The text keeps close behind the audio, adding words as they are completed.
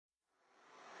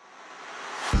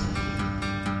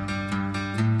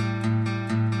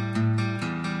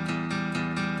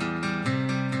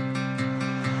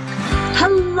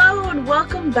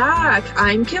Welcome back.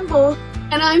 I'm Kimball,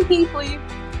 And I'm Hinkley.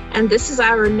 and this is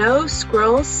our No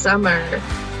Scroll Summer,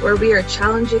 where we are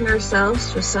challenging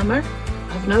ourselves to a summer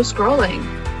of no scrolling.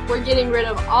 We're getting rid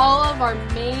of all of our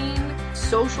main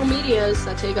social medias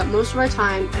that take up most of our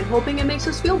time and hoping it makes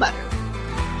us feel better.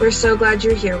 We're so glad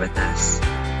you're here with us.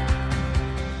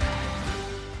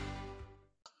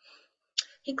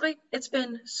 Hinkley, it's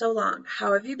been so long.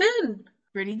 How have you been?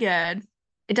 Pretty good.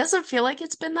 It doesn't feel like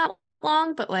it's been that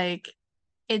long, but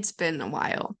it's been a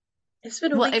while. It's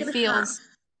been a Well, week it and a half feels,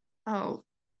 oh,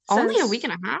 only a week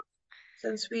since and a half?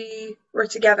 since we were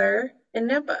together in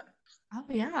Nampa. Oh,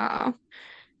 yeah.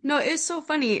 No, it's so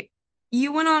funny.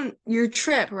 You went on your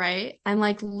trip, right? And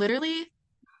literally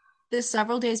the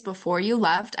several days before you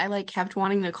left, I kept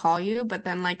wanting to call you, but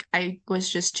then I was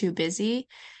just too busy.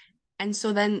 And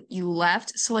so then you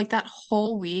left. So that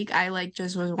whole week I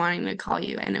just was wanting to call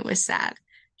you and it was sad.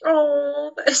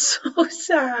 Oh, that's so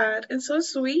sad and so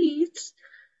sweet.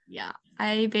 Yeah.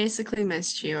 I basically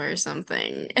missed you or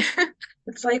something.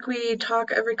 It's like we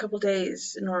talk every couple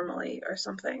days normally or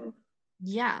something.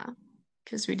 Yeah,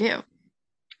 because we do.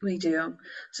 We do.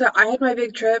 So I had my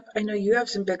big trip. I know you have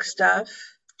some big stuff.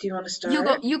 Do you want to You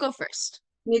go start? you go first.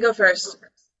 Me go first.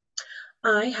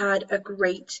 I had a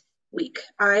great week.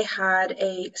 I had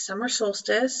a summer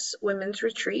solstice women's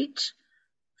retreat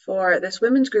for this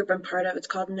women's group I'm part of. It's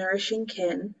called Nourishing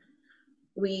Kin.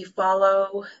 We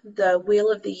follow the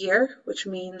wheel of the year, which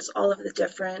means all of the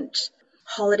different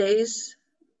holidays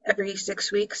every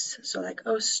 6 weeks. So like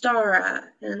Ostara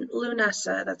and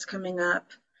Lunasa that's coming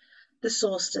up, the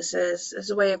solstices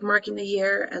as a way of marking the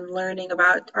year and learning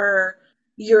about our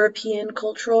European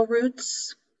cultural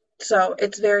roots. So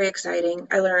it's very exciting.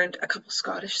 I learned a couple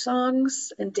Scottish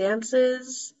songs and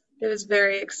dances. It was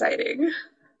very exciting.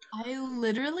 I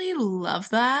literally love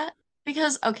that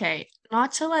because okay,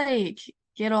 not to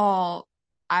get all,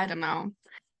 I don't know,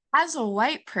 as a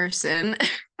white person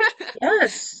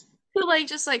Yes, who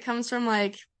just comes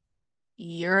from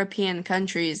European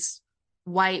countries,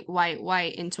 white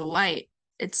into white.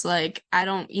 It's I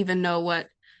don't even know what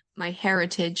my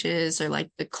heritage is or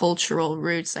the cultural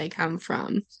roots I come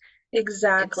from.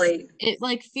 exactly.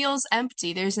 It feels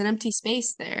empty. There's an empty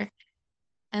space there.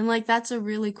 And that's a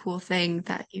really cool thing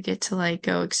that you get to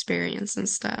go experience and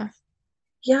stuff.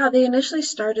 Yeah, they initially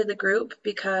started the group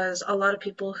because a lot of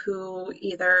people who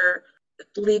either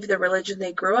leave the religion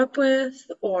they grew up with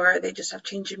or they just have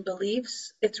changing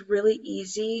beliefs, it's really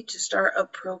easy to start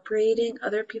appropriating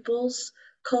other people's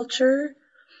culture.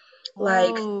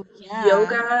 Like Oh, yeah.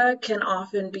 yoga can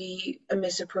often be a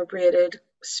misappropriated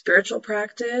spiritual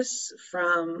practice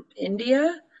from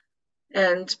India,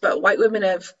 and but white women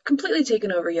have completely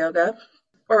taken over yoga,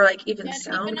 or like even Yeah, I didn't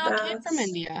even sound know it came from baths.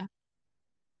 India.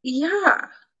 Yeah,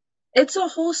 it's a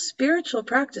whole spiritual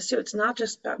practice too. It's not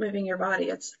just about moving your body.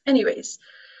 It's, anyways,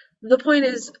 the point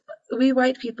is, we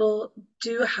white people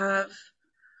do have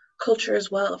culture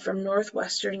as well from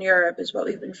Northwestern Europe, is what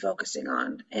we've been focusing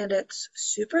on. And it's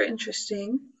super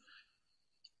interesting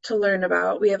to learn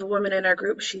about. We have a woman in our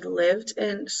group, she lived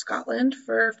in Scotland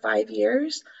for 5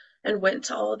 years and went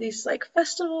to all these like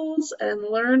festivals and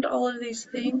learned all of these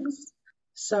things.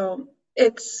 So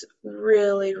it's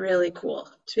really, really cool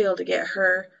to be able to get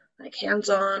her like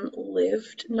hands-on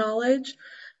lived knowledge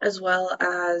as well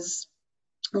as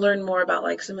learn more about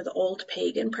like some of the old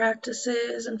pagan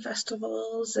practices and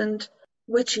festivals and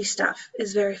witchy stuff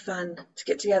is very fun to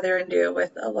get together and do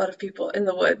with a lot of people in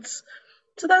the woods.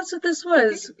 So that's what this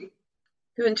was.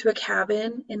 We went to a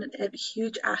cabin in a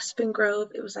huge aspen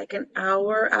grove. It was like an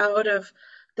hour out of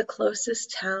the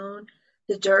closest town.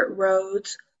 The dirt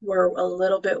roads were a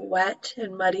little bit wet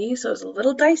and muddy, so it was a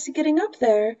little dicey getting up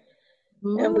there.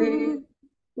 And we Ooh.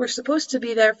 were supposed to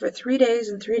be there for 3 days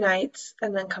and 3 nights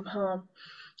and then come home.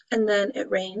 And then it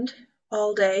rained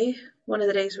all day, one of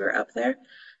the days we were up there.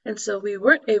 And so we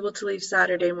weren't able to leave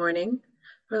Saturday morning.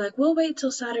 We're like, we'll wait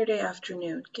till Saturday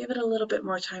afternoon, give it a little bit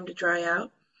more time to dry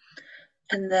out.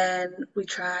 And then we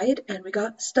tried and we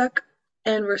got stuck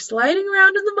and we're sliding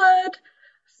around in the mud,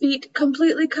 feet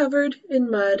completely covered in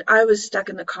mud. I was stuck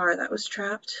in the car that was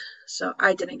trapped, so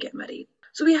I didn't get muddy.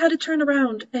 So we had to turn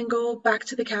around and go back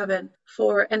to the cabin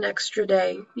for an extra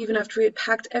day. Even after we had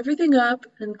packed everything up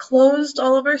and closed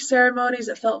all of our ceremonies,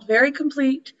 it felt very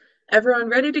complete. Everyone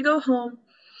ready to go home.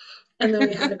 And then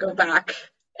we had to go back.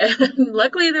 And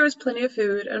luckily there was plenty of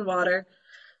food and water,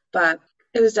 but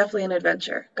it was definitely an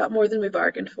adventure. Got more than we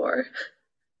bargained for.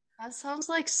 That sounds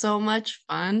like so much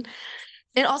fun.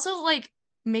 It also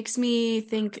makes me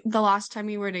think the last time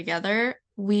we were together,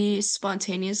 we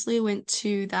spontaneously went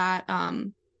to that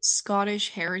Scottish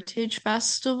Heritage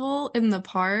Festival in the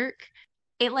park.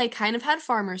 it like kind of had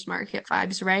farmers market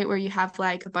vibes, right? Where you have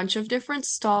like a bunch of different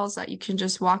stalls that you can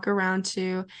just walk around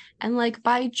to and like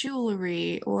buy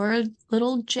jewelry or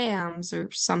little jams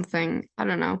or something. I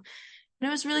don't know. And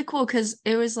it was really cool because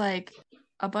it was like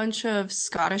a bunch of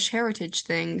Scottish heritage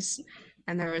things.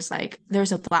 And there was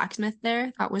a blacksmith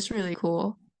there. That was really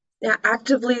cool. Yeah,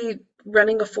 actively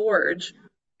running a forge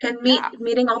and Yeah.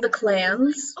 meeting all the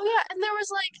clans. Oh yeah, and there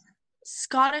was like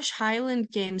Scottish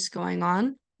Highland games going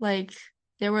on. Like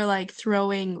they were like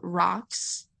throwing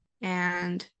rocks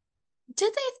and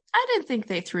did they I didn't think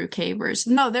they threw cabers.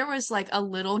 No, there was like a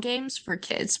little games for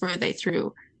kids where they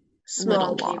threw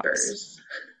Small little logs. keepers.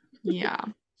 Yeah.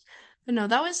 But no,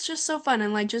 that was just so fun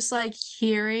and like just like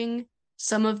hearing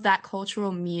some of that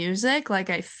cultural music, like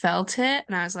I felt it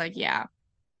and I was like, yeah,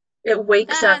 It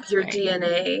wakes up that's your right.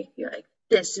 DNA. You're like,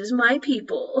 this is my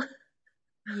people.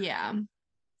 Yeah.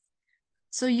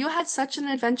 So you had such an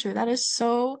adventure. That is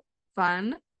so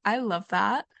fun. I love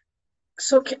that.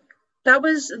 So that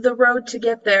was the road to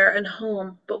get there and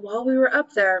home. But while we were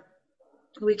up there,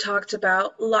 we talked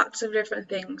about lots of different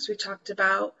things. We talked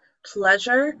about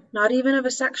pleasure, not even of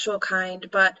a sexual kind,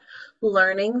 but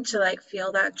learning to like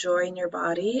feel that joy in your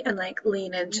body and like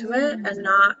lean into it and Mm.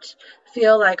 not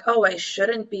feel like, oh, I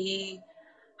shouldn't be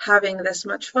having this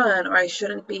much fun or I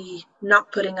shouldn't be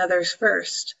not putting others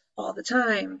first all the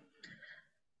time.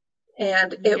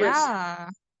 And Yeah.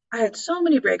 I had so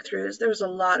many breakthroughs. There was a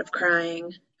lot of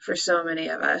crying for so many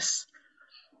of us.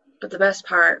 But the best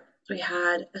part, we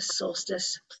had a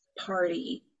solstice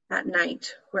party at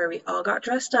night where we all got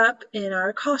dressed up in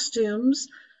our costumes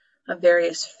of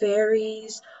various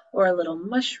fairies or little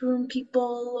mushroom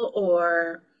people,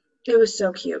 or it was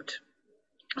so cute.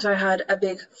 So I had a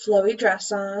big flowy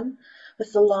dress on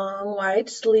with the long wide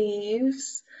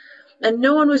sleeves, and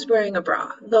no one was wearing a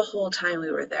bra the whole time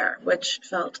we were there, which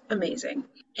felt amazing.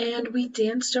 And we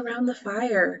danced around the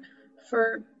fire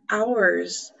for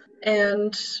hours,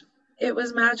 and it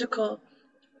was magical.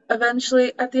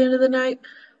 Eventually, at the end of the night,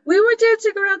 we were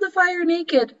dancing around the fire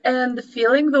naked, and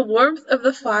feeling the warmth of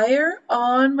the fire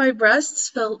on my breasts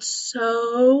felt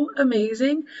so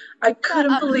amazing. I Shut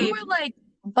couldn't up. You believe were like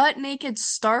butt naked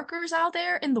starkers out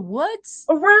there in the woods?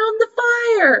 around the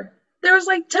fire. There was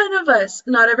like 10 of us.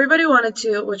 Not everybody wanted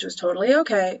to, which was totally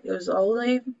okay. It was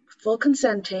only full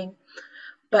consenting,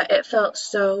 but it felt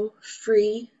so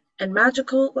free and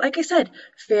magical. Like I said,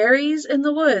 fairies in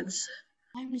the woods.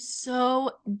 I'm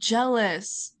so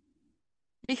jealous.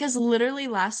 Because literally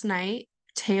last night,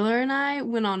 Taylor and I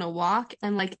went on a walk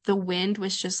and like the wind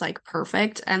was just like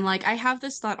perfect. And like I have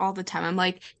this thought all the time. I'm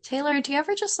like, Taylor, do you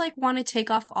ever just like want to take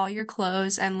off all your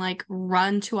clothes and like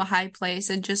run to a high place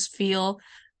and just feel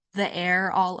the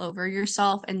air all over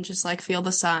yourself and just like feel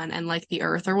the sun and like the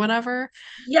earth or whatever?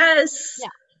 Yes, Yeah.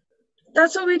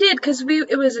 that's what we did because we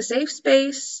it was a safe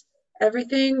space.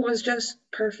 Everything was just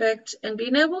perfect, and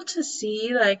being able to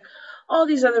see like all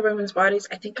these other women's bodies.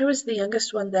 I think I was the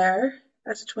youngest one there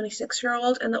as a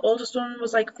 26-year-old, and the oldest one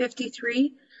was like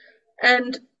 53.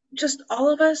 And just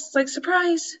all of us, like,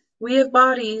 surprise, we have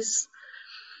bodies.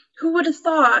 Who would have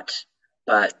thought?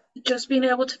 But just being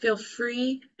able to feel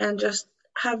free and just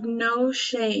have no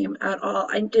shame at all.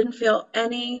 I didn't feel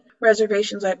any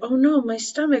reservations like, oh no, my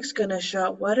stomach's gonna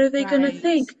show. What are they gonna Right.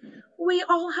 think? We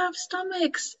all have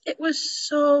stomachs. It was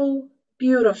so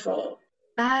beautiful.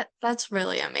 That's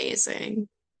really amazing.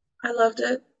 I loved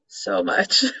it so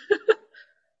much.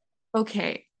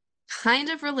 Okay, kind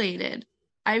of related.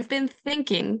 I've been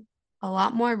thinking a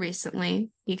lot more recently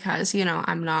because,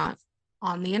 I'm not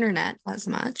on the internet as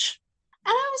much.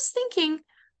 And I was thinking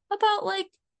about like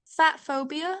fat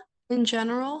phobia in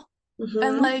general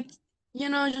and Hmm. like,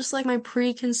 just like my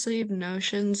preconceived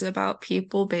notions about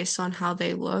people based on how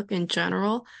they look in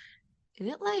general. And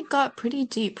it like got pretty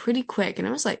deep pretty quick and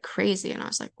it was like crazy. And I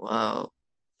was like, whoa,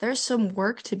 there's some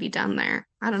work to be done there.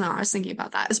 I don't know. I was thinking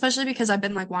about that, especially because I've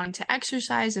been like wanting to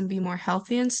exercise and be more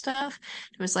healthy and stuff.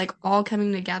 It was like all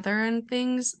coming together and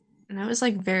things. And it was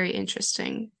like very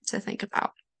interesting to think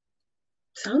about.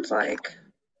 Sounds Yeah. like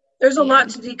there's a lot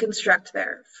Yeah. to deconstruct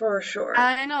there, for sure.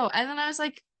 I know. And then I was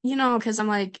like, because I'm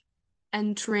like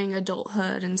entering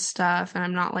adulthood and stuff, and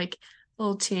I'm not like a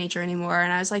little teenager anymore.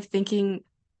 And I was like thinking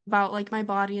about like my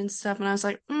body and stuff, and I was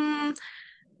like, And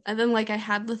then like I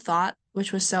had the thought,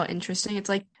 which was so interesting. It's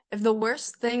like if the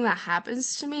worst thing that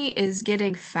happens to me is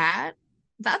getting fat,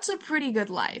 that's a pretty good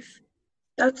life.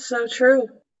 That's so true.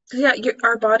 Yeah,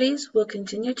 our bodies will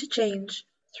continue to change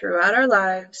throughout our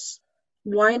lives.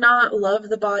 Why not love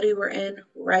the body we're in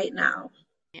right now?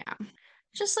 Yeah.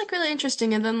 just like really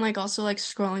interesting. And then like also like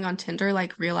scrolling on Tinder,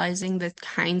 like realizing the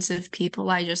kinds of people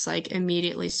I just like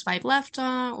immediately swipe left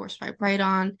on or swipe right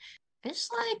on. It's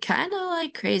like kind of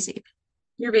like crazy.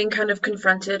 You're being kind of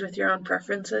confronted with your own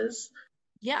preferences.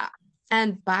 Yeah.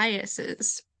 And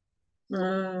biases.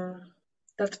 Mm,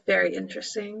 that's very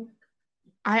interesting.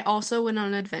 I also went on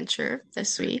an adventure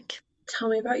this week. Tell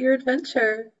me about your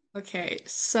adventure. Okay,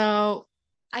 so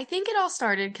I think it all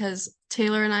started because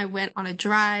Taylor and I went on a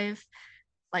drive,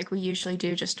 like we usually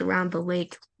do, just around the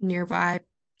lake nearby.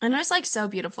 And it was like so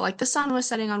beautiful. Like the sun was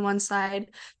setting on one side,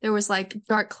 there was like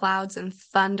dark clouds and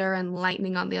thunder and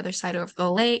lightning on the other side over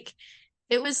the lake.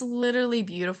 It was literally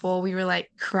beautiful. We were like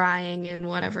crying and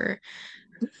whatever.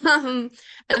 Um,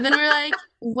 and then we are like,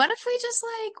 what if we just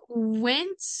like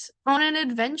went on an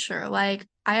adventure? Like,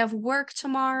 I have work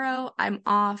tomorrow, I'm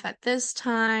off at this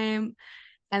time,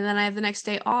 and then I have the next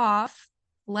day off.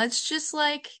 Let's just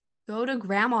like go to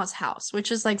grandma's house,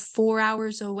 which is like 4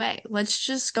 hours away. Let's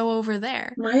just go over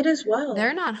there. Might as They're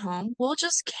well. not home. We'll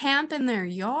just camp in their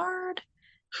yard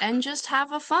and just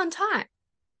have a fun time.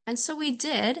 And so we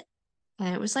did.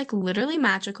 And it was like literally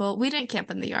magical. We didn't camp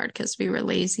in the yard because we were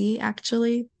lazy,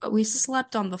 actually, but we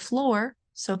slept on the floor.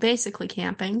 So basically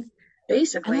camping. And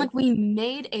Basically. like we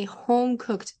made a home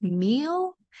cooked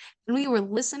meal and we were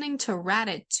listening to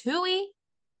Ratatouille.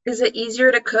 Is it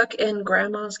easier to cook in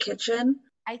grandma's kitchen?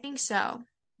 I think so.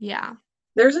 Yeah.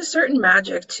 There's a certain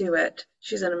magic to it.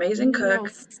 She's an amazing No,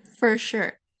 cook. for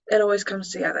sure. It always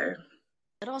comes together.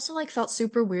 It also like felt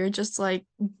super weird just like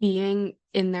being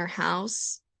in their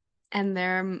house and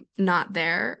they're not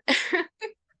there.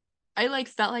 I like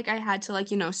felt like I had to like,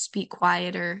 speak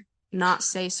quieter, not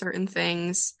say certain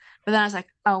things. But then I was like,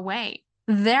 oh wait,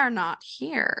 they're not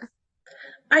here.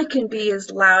 I can be as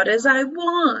loud as I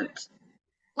want,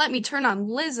 Let me turn on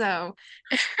Lizzo.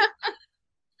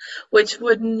 which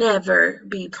would never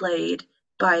be played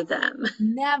by them.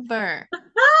 Never,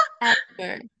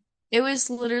 ever. It was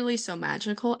literally so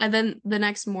magical. And then the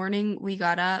next morning we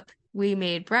got up, we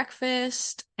made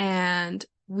breakfast, and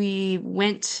we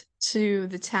went to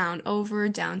the town over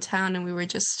downtown, and we were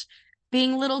just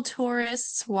being little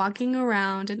tourists walking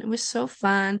around, and it was so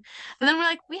fun. And then we're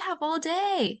like, we have all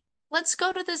day. Let's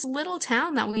go to this little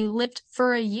town that we lived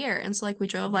for a year. And so like we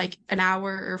drove like an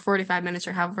hour or 45 minutes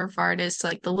or however far it is to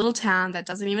like the little town that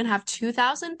doesn't even have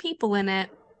 2,000 people in it.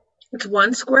 It's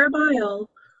 1 square mile.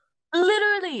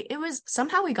 Literally, it was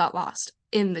somehow we got lost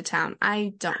in the town.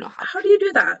 I don't know how. How do you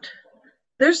do that?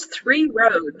 There's 3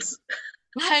 roads.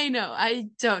 I know. I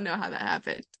don't know how that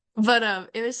happened. But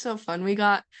it was so fun. We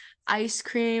got ice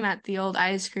cream at the old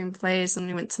ice cream place and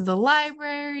we went to the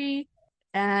library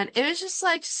and it was just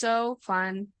like so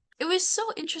fun. It was so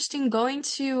interesting going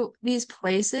to these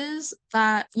places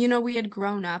that, we had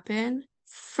grown up in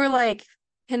for like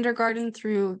kindergarten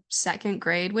through second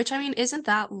grade, which I mean isn't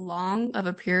that long of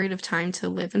a period of time to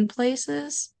live in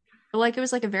places. But like it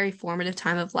was like a very formative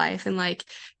time of life and like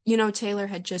Taylor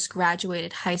had just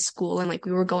graduated high school and like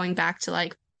we were going back to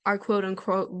like our quote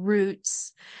unquote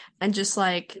roots and just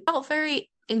like felt very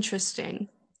interesting.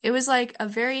 It was like a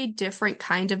very different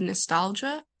kind of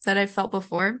nostalgia that I felt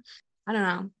before. I don't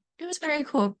know. It was very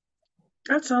cool.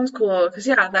 That sounds cool. Because,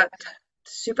 yeah, that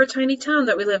super tiny town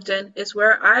that we lived in is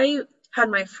where I had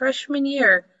my freshman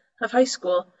year of high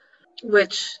school,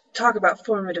 which talk about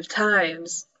formative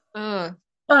times. Ugh.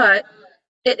 But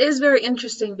it is very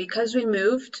interesting because we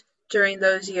moved during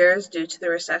those years due to the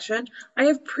recession. I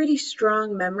have pretty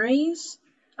strong memories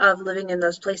of living in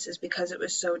those places because it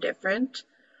was so different.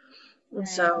 And Right.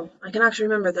 so I can actually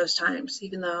remember those times,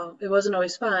 even though it wasn't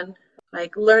always fun,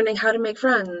 like learning how to make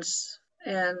friends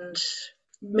and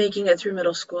making it through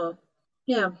middle school.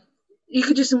 Yeah, you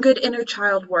could do some good inner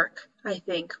child work, I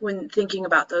think, when thinking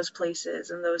about those places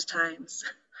and those times.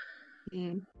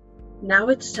 Mm. Now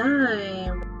it's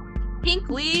time.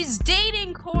 Pinkley's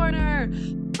dating corner.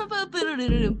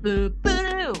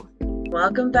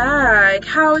 Welcome back.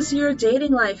 How's your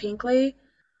dating life, Hinkley?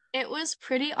 It was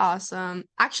pretty awesome.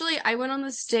 Actually, I went on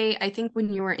this date, I think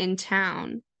when you were in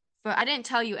town, but I didn't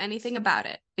tell you anything about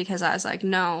it because I was like,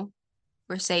 no,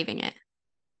 we're saving it.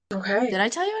 Okay. Did I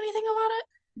tell you anything about it?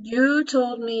 You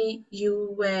told me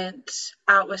you went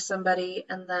out with somebody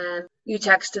and then you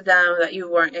texted them that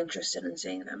you weren't interested in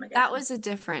seeing them That again. was a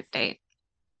different date.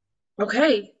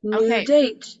 Okay, new Okay,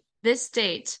 date. this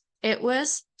date, it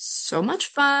was so much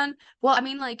fun. Well, I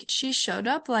mean, like, she showed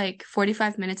up like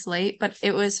 45 minutes late, but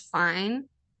it was fine.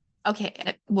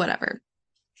 Okay, whatever.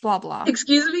 Blah, blah.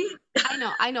 Excuse me?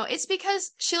 I know. It's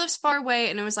because she lives far away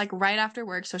and it was like right after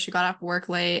work, so she got off work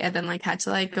late and then like had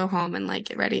to like go home and like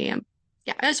get ready. And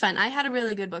Yeah, it was fun. I had a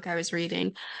really good book I was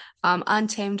reading.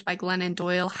 Untamed by Glennon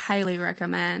Doyle. Highly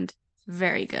recommend.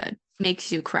 Very good.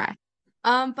 Makes you cry.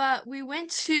 But we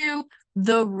went to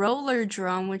the Roller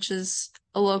Drum, which is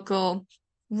a local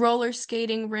roller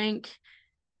skating rink,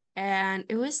 and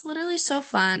it was literally so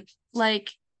fun.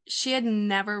 Like, she had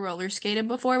never roller skated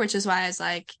before, which is why I was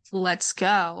like, let's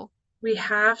go. We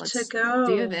have to Let's do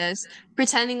go. this.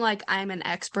 Pretending like I'm an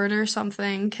expert or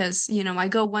something, because, I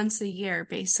go once a year,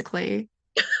 basically.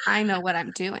 I know what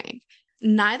I'm doing.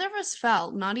 Neither of us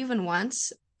fell, not even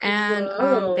once. And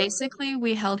Whoa. basically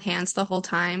we held hands the whole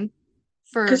time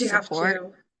for Because you have support.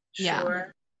 to. Yeah.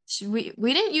 Sure.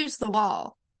 We didn't use the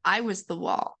wall. I was the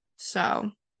wall.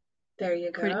 So There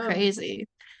you pretty go. crazy.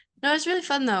 No, it's really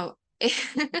fun though.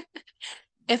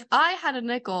 If I had a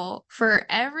nickel for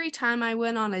every time I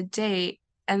went on a date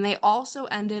and they also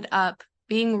ended up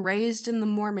being raised in the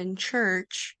Mormon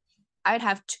church, I'd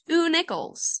have 2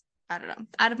 nickels. I don't know.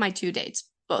 Out of my 2 dates,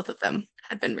 both of them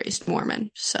had been raised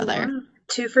Mormon. So there. Wow.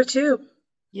 2 for 2.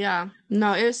 Yeah.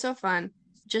 No, it was so fun.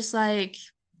 Just like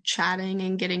chatting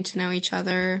and getting to know each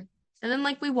other. And then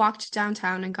like we walked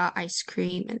downtown and got ice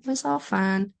cream. It was all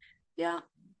fun. Yeah,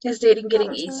 Is dating that getting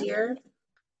was it. easier?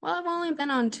 Well, I've only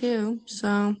been on 2,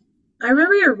 so I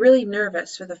remember you're really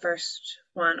nervous for the first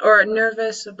one, or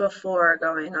nervous before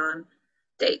going on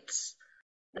dates.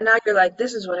 And now you're like,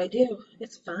 this is what I do.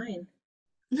 It's fine.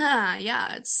 nah,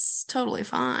 yeah, it's totally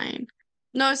fine.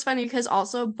 No, it's funny because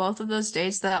also both of those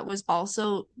dates, that was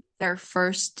also their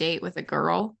first date with a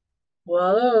girl.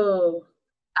 Whoa.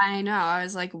 I know. I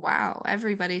was like, wow,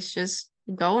 everybody's just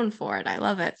going for it. I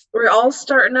love it. We're all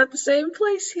starting at the same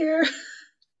place here.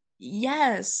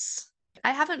 Yes.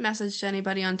 I haven't messaged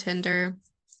anybody on Tinder.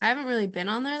 I haven't really been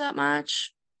on there that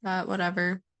much, but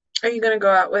whatever. Are you gonna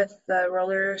go out with the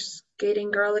roller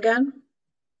skating girl again?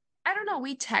 I don't know.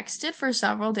 We texted for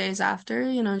several days after,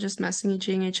 just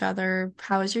messaging each other.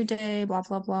 How was your day? Blah,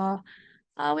 blah, blah.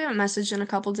 We haven't messaged in a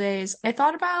couple days. I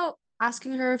thought about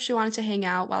asking her if she wanted to hang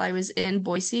out while I was in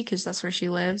Boise, because that's where she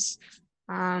lives.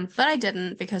 But I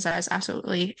didn't because I was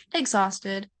absolutely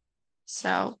exhausted.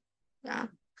 So, yeah.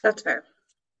 That's fair.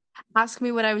 Ask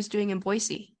me what I was doing in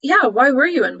Boise. Yeah, why were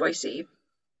you in Boise?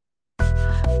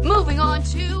 Moving on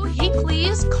to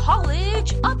Hinkley's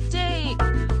college update.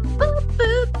 Boo,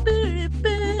 boo, boo,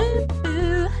 boo,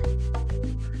 boo.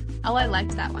 Oh, I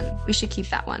liked that one. We should keep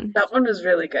that one. That one was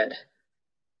really good.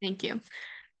 Thank you.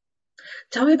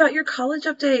 Tell me about your college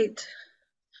update.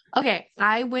 Okay,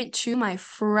 I went to my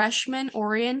freshman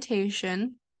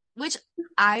orientation, which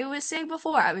I was saying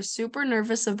before, I was super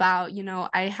nervous about.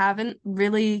 I haven't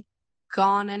really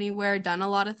gone anywhere, done a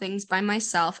lot of things by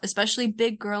myself, especially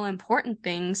big girl important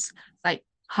things like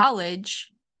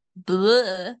college.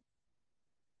 Blah.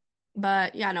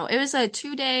 But yeah, no, it was a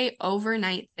 2-day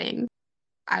overnight thing.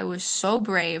 I was so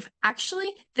brave.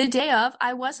 Actually, the day of,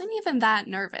 I wasn't even that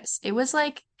nervous. It was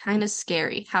like kind of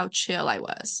scary how chill I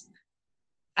was.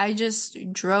 I just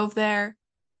drove there.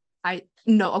 I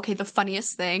no, okay, the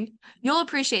funniest thing. You'll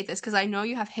appreciate this because I know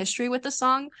you have history with the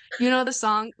song. You know the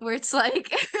song where it's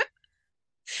like,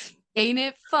 ain't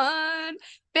it fun?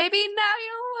 Baby, now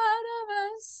you're one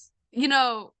of us.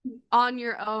 On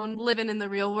your own, living in the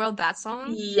real world, that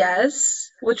song. Yes,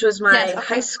 which was Yes, my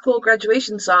high okay. school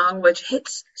graduation song, which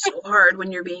hits so hard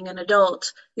when you're being an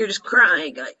adult. You're just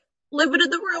crying, like living in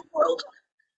the real world.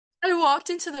 I walked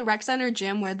into the rec center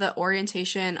gym where the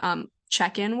orientation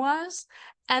check-in was,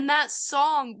 and that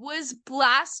song was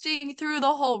blasting through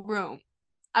the whole room.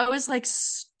 I was like,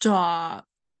 stop.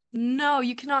 No,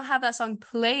 you cannot have that song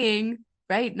playing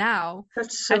right now.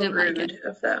 That's I so didn't like it. rude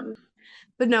of them.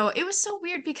 But no, it was so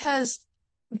weird because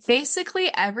basically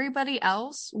everybody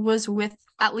else was with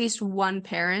at least one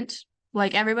parent.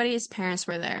 Like everybody's parents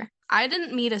were there. I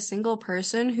didn't meet a single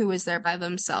person who was there by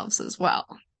themselves as well.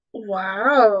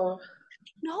 Wow.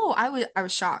 No, I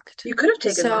was shocked. You could have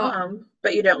taken So, mom,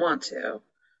 but you don't want to.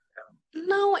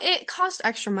 no, it cost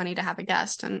extra money to have a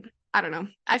guest, and I don't know.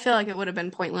 I feel like it would have been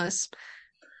pointless.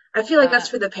 I feel like that's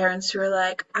But for the parents who are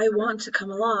like, I want to come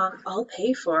along, I'll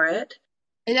pay for it.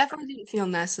 it definitely didn't feel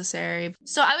necessary.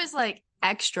 So I was like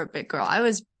extra big girl. I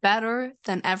was better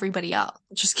than everybody else.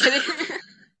 Just kidding.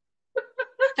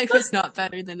 I was not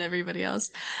better than everybody else.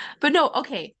 But no,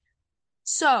 okay.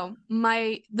 So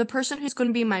the person who's going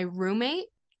to be my roommate,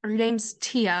 her name's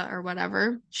Tia or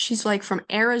whatever. She's like from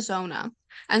Arizona.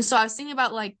 And so I was thinking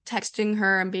about like texting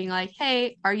her and being like,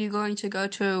 "Hey, are you going to go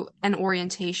to an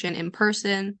orientation in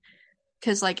person?"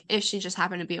 Because like if she just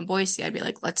happened to be in Boise, I'd be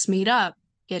like, "Let's meet up,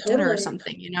 get dinner or Totally.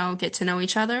 something, get to know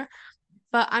each other."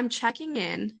 But I'm checking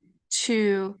in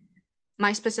to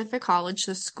my specific college,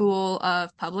 the School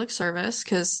of Public Service,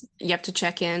 because you have to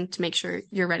check in to make sure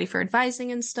you're ready for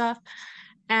advising and stuff.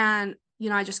 And,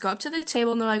 I just go up to the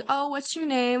table and they're like, oh, what's your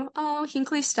name? Oh,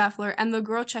 Hinkley Steffler. And the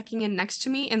girl checking in next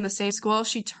to me in the same school,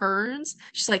 she turns,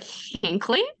 she's like,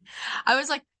 Hinkley? I was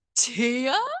like,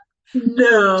 Tia?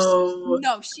 No.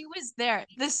 No, she was there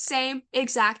the same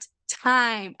exact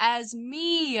time as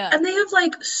me. And they have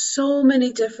like so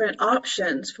many different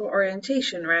options for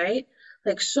orientation, right?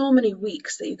 Like so many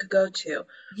weeks that you could go to.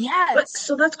 But Yes,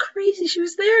 so that's crazy. She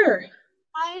was there.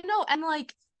 I know. And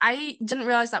like, I didn't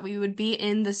realize that we would be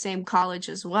in the same college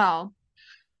as well.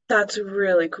 That's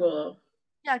really cool.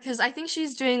 Yeah, because I think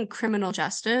she's doing criminal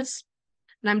justice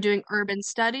and I'm doing urban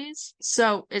studies.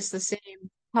 So it's the same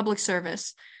public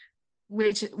service,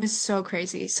 which was so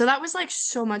crazy. So that was like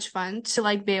so much fun to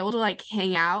like be able to like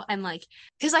hang out and like,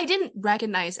 because I didn't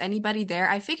recognize anybody there.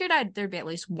 I figured there'd be at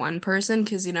least one person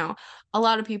because, a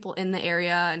lot of people in the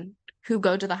area and who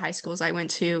go to the high schools I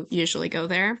went to usually go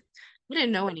there. I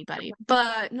didn't know anybody,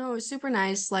 but no, it was super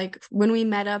nice. Like when we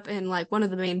met up in like one of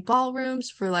the main ballrooms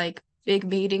for like big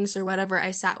meetings or whatever,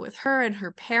 I sat with her and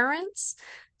her parents.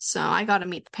 So I got to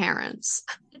meet the parents.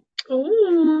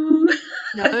 Ooh.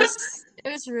 No, it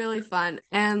was really fun.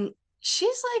 And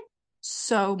she's like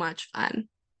so much fun.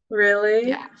 Really?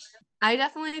 Yeah. I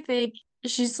definitely think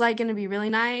she's like gonna be really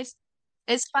nice.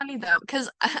 It's funny though, because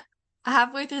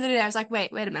halfway through the day I was like,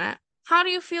 wait a minute. How do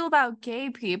you feel about gay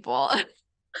people?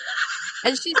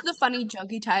 And she's the funny,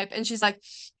 jokey type, and she's like,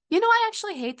 I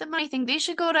actually hate them and I think they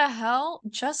should go to hell.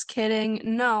 Just kidding.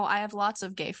 No, I have lots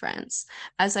of gay friends.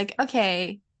 I was like,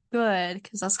 okay, good,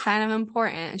 because that's kind of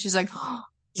important. And she's like, oh,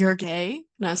 you're gay?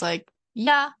 And I was like,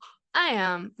 yeah, I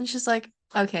am. And she's like,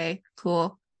 okay,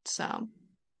 cool. So,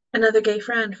 Another gay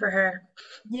friend for her.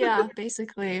 yeah,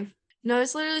 basically. No,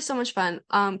 it's literally so much fun.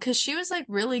 Because she was like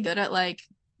really good at like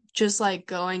just like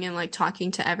going and like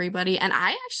talking to everybody. And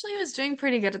I actually was doing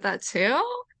pretty good at that too.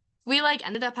 We like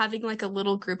ended up having like a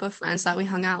little group of friends that we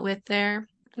hung out with there.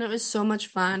 And it was so much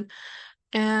fun.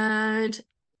 And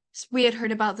we had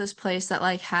heard about this place that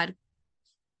like had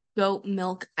goat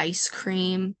milk ice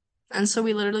cream. And so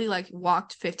we literally like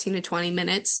walked 15 to 20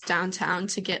 minutes downtown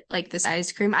to get like this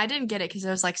ice cream. I didn't get it because it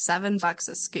was like $7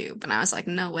 a scoop. And I was like,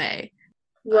 no way.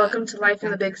 But Welcome to life in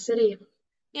yeah. the big city.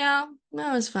 Yeah,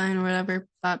 that was fine or whatever.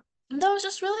 But that was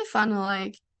just really fun to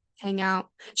like hang out.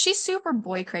 She's super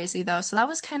boy crazy though, so that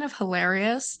was kind of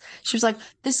hilarious. She was like,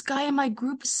 "This guy in my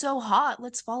group is so hot.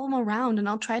 Let's follow him around and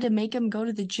I'll try to make him go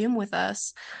to the gym with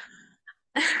us."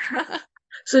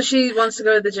 So she wants to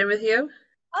go to the gym with you?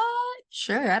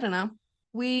 Sure, I don't know.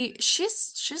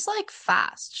 She's like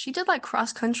fast. She did like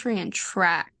cross country and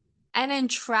track. And in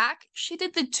track, she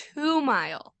did the 2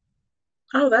 mile.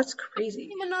 Oh, that's I didn't crazy.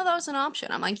 even know that was an option.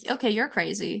 I'm like, okay, you're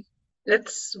crazy.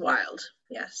 It's wild.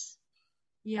 Yes.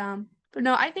 Yeah. But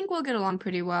no, I think we'll get along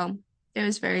pretty well. It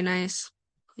was very nice.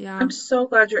 Yeah. I'm so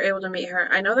glad you're able to meet her.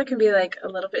 I know that can be like a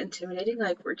little bit intimidating.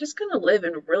 Like, we're just gonna live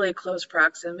in really close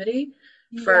proximity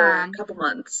for a Yeah. couple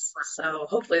months. So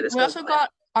hopefully this We goes also well. got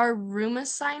our room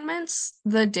assignments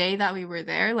the day that we were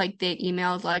there. Like they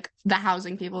emailed like the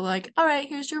housing people like, "All right,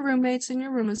 here's your roommates and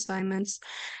your room assignments."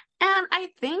 And I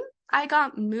think I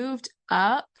got moved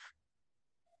up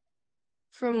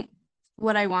from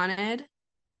what I wanted.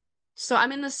 So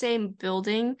I'm in the same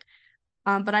building,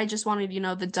 but I just wanted,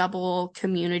 the double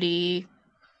community,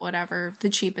 whatever, the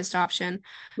cheapest option.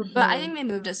 But I Hmm. think they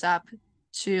moved us up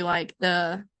to like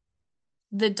the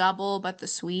double but the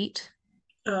suite.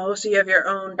 Oh, so you have your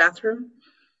own bathroom?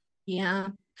 Yeah.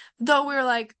 Though we're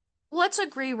like, let's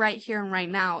agree right here and right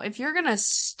now. If you're gonna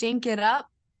stink it up,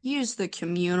 use the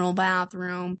communal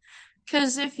bathroom.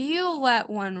 Because if you let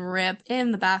one rip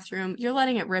in the bathroom, you're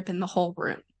letting it rip in the whole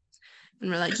room.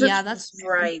 And we're like, Because yeah, it's that's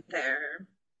fair. right there.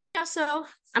 Yeah, so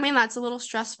I mean that's a little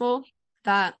stressful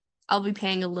that I'll be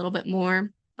paying a little bit more,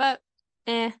 but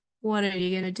what are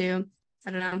you gonna do?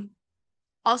 I don't know.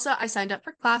 Also, I signed up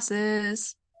for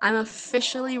classes. I'm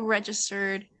officially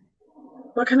registered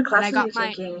What kind of and I classes are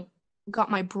you taking?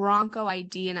 got my Bronco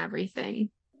ID and everything.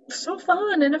 So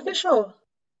fun and official.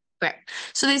 Okay.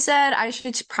 So they said I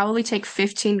should probably take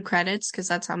 15 credits because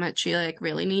that's how much you like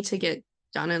really need to get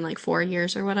done in like 4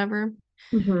 years or whatever.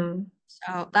 Hmm.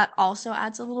 So that also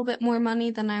adds a little bit more money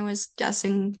than I was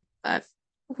guessing, but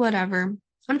whatever.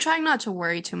 I'm trying not to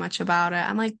worry too much about it.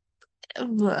 I'm like,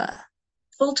 ugh.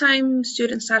 Full-time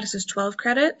student status is 12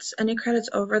 credits. Any credits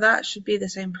over that should be the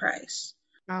same price,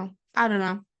 No, I don't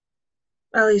know.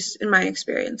 at least in my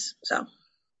experience. So,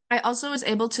 I also was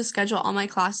able to schedule all my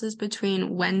classes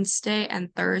between Wednesday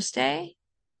and Thursday.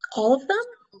 all of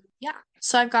them? Yeah.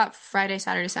 So I've got Friday,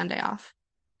 Saturday, Sunday off.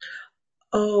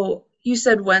 Oh, You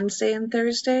said Wednesday and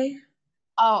Thursday?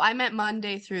 Oh, I meant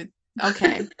Monday through.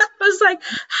 Okay. I was like,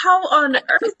 how on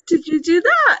earth did you do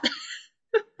that?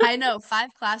 I know,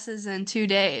 5 classes in 2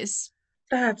 days.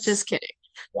 That's Just kidding.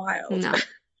 wild. No.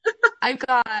 I've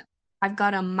got I've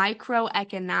got a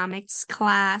microeconomics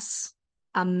class,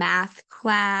 a math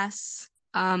class,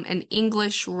 an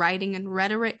English writing and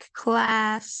rhetoric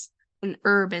class, an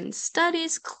urban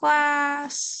studies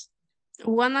class,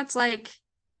 one that's like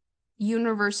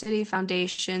university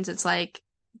foundations. It's like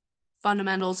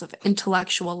fundamentals of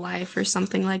intellectual life or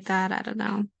something like that. I don't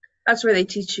know. That's where they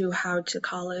teach you how to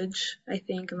college, I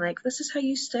think, and like this is how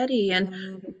you study and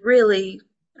Um, really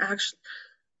actually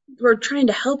we're trying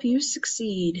to help you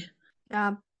succeed.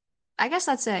 Yeah, I guess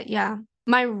that's it. Yeah.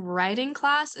 My writing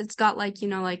class, it's got like,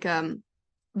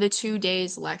 the 2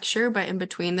 days lecture, but in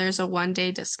between there's a 1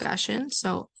 day discussion.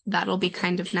 So that'll be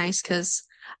kind of nice because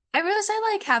I realize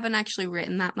I like haven't actually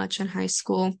written that much in high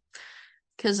school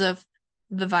because of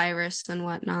the virus and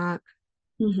whatnot.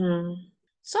 Hmm.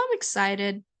 So I'm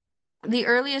excited. The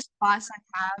earliest class I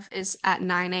have is at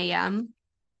 9 a.m.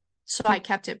 So I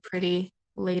kept it pretty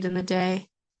late in the day.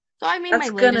 So I mean, my That's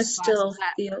gonna latest class still is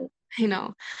at, feel I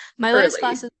know, my latest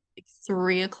class early. is like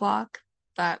 3 o'clock,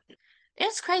 but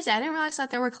it's crazy. I didn't realize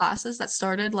that there were classes that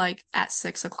started like at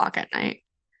 6 o'clock at night.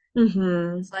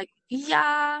 Hmm. It's like,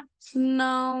 yeah,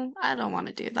 no, I don't want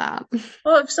to do that.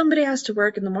 Well, if somebody has to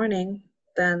work in the morning,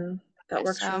 then that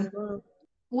works So really well.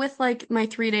 with like my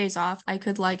 3 days off, I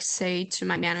could like say to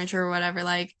my manager or whatever,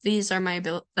 like, these are my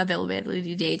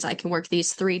availability dates. I can work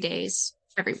these 3 days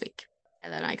every week.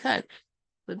 And then I could. It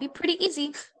would be pretty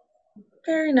easy.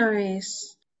 Very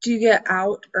nice. Do you get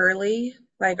out early?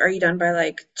 Like, are you done by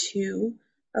like 2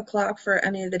 o'clock for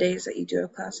any of the days that you do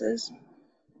have classes?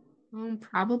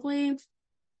 Probably.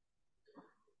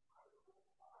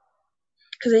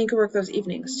 Because then you can work those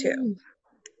evenings too.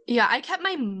 Yeah, I kept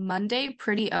my Monday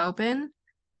pretty open.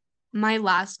 My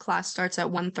last class starts at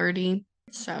 1:30,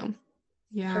 so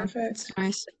yeah, it's Perfect.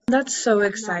 nice. That's so Yeah, no, it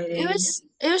exciting. was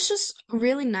it was just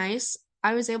really nice.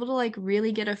 I was able to like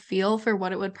really get a feel for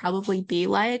what it would probably be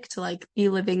like to like be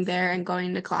living there and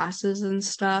going to classes and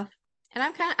stuff. And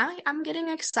I'm getting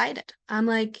excited. I'm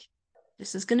like,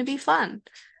 this is gonna be fun.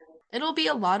 It'll be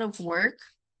a lot of work,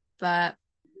 but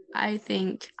I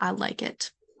think I like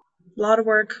it. A lot of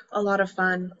work, a lot of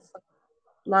fun,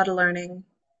 a lot of learning.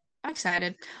 I'm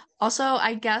excited. Also,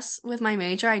 I guess with my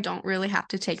major, I don't really have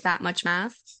to take that much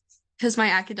math because my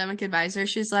academic advisor,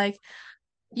 she's like,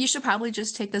 you should probably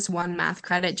just take this one math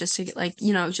credit just to get, like,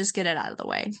 just get it out of the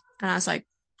way. And I was like,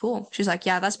 cool. She's like,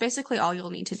 yeah, that's basically all you'll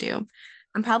need to do.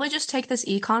 And probably just take this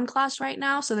econ class right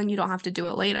now so then you don't have to do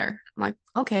it later. I'm like,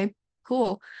 okay,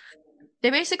 cool. They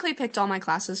basically picked all my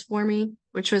classes for me,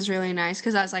 which was really nice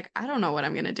because I was like, I don't know what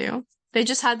I'm gonna do. They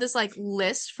just had this like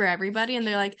list for everybody, and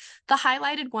they're like, the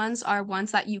highlighted ones are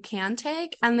ones that you can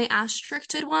take, and the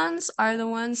asteriskeded ones are the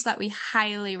ones that we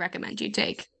highly recommend you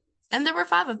take. And there were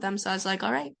 5 of them, so I was like,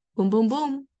 all right, boom, boom,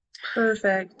 boom.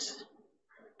 Perfect.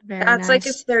 Very Yeah, it's like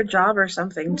nice. it's their job or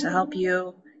something to help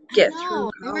you I get through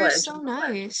know, they were college. so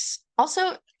nice.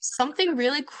 Also, something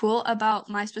really cool about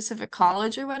my specific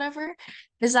college or whatever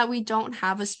is that we don't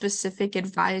have a specific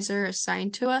advisor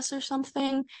assigned to us or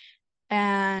something.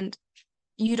 And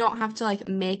you don't have to like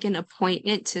make an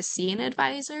appointment to see an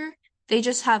advisor. They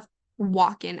just have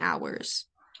walk-in hours.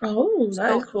 Oh,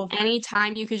 that is So cool.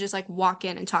 anytime you could just like walk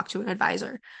in and talk to an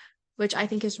advisor, which I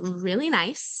think is really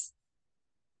nice.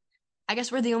 I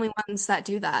guess we're the only ones that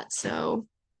do that. So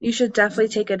You should definitely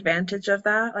take advantage of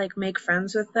that, like make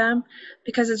friends with them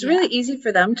because it's yeah. really easy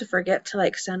for them to forget to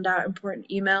like send out important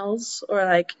emails or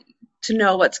like to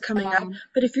know what's coming up. Um,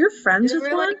 But if you're they friends with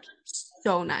were one, like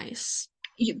so nice.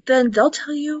 then they'll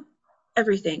tell you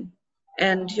everything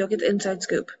and you'll get the inside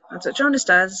scoop. That's what Jonas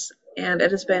does, and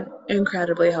it has been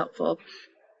incredibly helpful.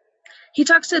 He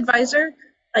talks to advisor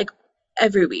like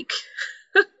every week.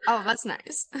 Oh, that's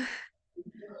nice.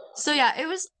 So yeah,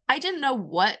 I didn't know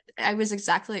what I was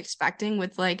exactly expecting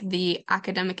with like the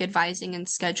academic advising and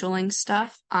scheduling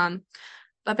stuff.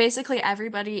 But basically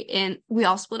we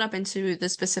all split up into the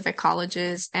specific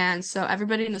colleges. And so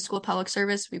everybody in the school public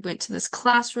service, we went to this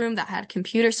classroom that had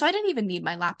computers. So I didn't even need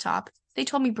my laptop. They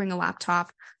told me bring a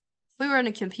laptop. We were in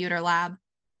a computer lab,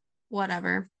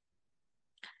 whatever.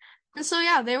 And so,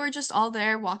 yeah, they were just all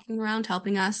there walking around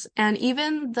helping us. And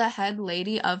even the head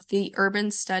lady of the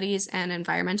urban studies and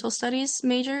environmental studies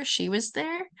major, she was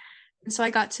there. And so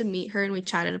I got to meet her and we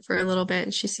chatted for a little bit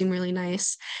and she seemed really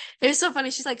nice. It was so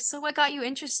funny. She's like, so what got you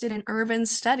interested in urban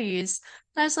studies?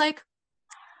 And I was like,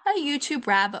 a YouTube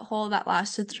rabbit hole that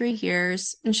lasted 3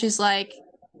 years. And she's like,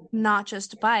 not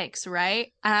just bikes,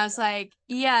 right? And I was like,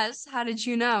 yes, how did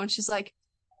you know? And she's like,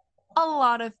 a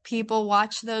lot of people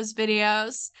watch those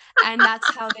videos, and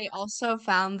that's how they also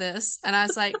found this. And I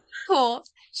was like, cool.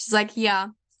 She's like, yeah,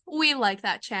 we like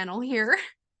that channel here.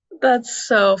 That's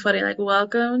so funny. Like,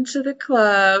 welcome to the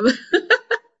club.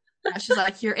 Yeah, she's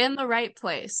like, you're in the right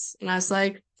place. And I was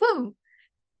like, whew,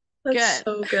 That's good.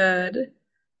 so good.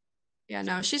 Yeah,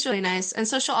 no, she's really nice. And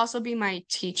so she'll also be my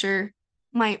teacher,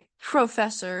 my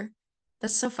professor.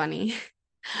 That's so funny.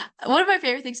 One of my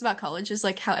favorite things about college is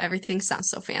like how everything sounds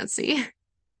so fancy.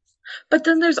 But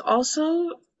then there's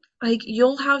also like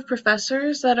you'll have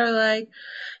professors that are like,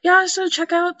 yeah, so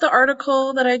check out the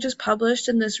article that I just published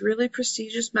in this really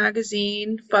prestigious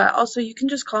magazine, but also you can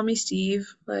just call me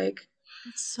Steve. Like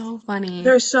It's so funny.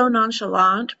 they're so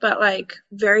nonchalant, but like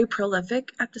very prolific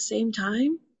at the same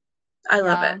time. I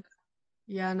love Yeah. it.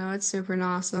 Yeah, no, it's super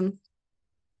awesome.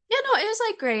 Yeah, no, it was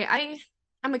like great.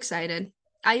 I'm excited.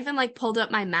 I even like pulled up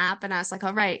my map and I was like,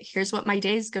 all right, here's what my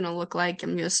day's gonna look like.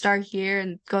 I'm gonna start here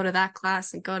and go to that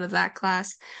class and go to that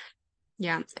class.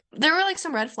 Yeah. There were like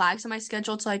some red flags on my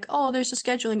schedule. It's like, oh, there's a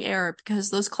scheduling error because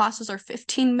those classes are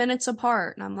 15 minutes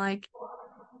apart. And I'm like,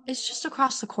 it's just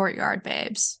across the courtyard,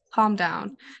 babes. Calm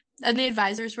down. And the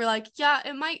advisors were like, yeah,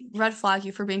 it might red flag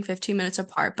you for being 15 minutes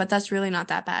apart, but that's really not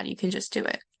that bad. You can just do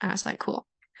it. And I was like, cool.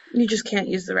 You just can't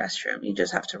use the restroom. You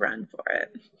just have to run for it.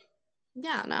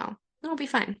 Yeah, no, it'll be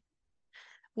fine.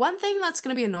 One thing that's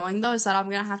going to be annoying though is that I'm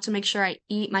going to have to make sure I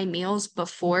eat my meals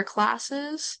before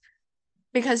classes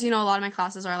because, a lot of my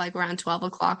classes are like around 12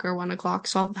 o'clock or 1 o'clock.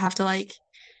 So I'll have to like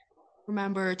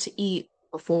remember to eat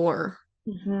before.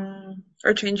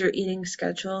 Or change your eating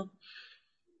schedule.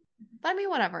 But I mean,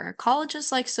 whatever. College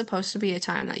is like supposed to be a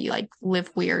time that you like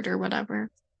live weird or whatever.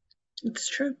 It's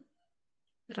true.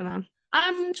 I don't know.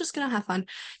 I'm just gonna have fun.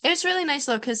 It was really nice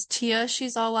though, because Tia, she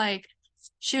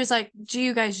was like, "Do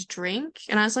you guys drink?"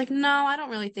 And I was like, "No, I don't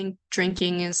really think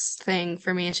drinking is thing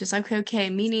for me." And she's like, "Okay,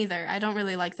 me neither. I don't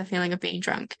really like the feeling of being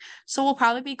drunk. So we'll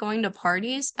probably be going to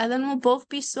parties, and then we'll both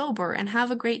be sober and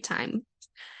have a great time."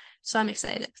 So I'm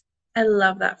excited. I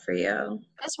love that for you.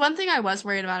 That's one thing I was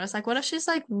worried about. It's like, what if she's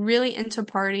like really into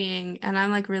partying and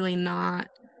I'm like really not?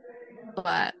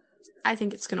 But I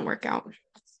think it's gonna work out.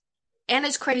 And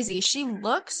it's crazy. She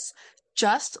looks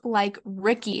just like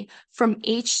Ricky from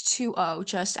H2O,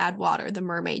 Just Add Water, the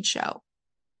mermaid show.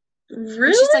 And she's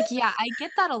Really? like, yeah, I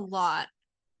get that a lot.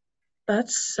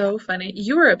 That's Yeah, so funny.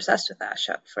 You were obsessed with that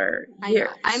show for I know.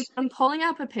 I'm years. I'm pulling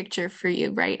up a picture for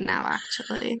you right now,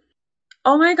 actually.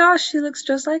 Oh my gosh, she looks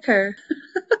just like her.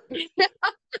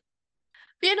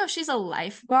 But she's a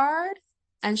lifeguard,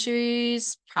 and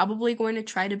she's probably going to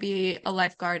try to be a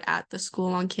lifeguard at the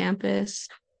school on campus.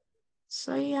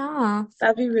 So yeah.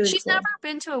 That'd be really She's never cool.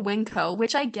 been to a Winco,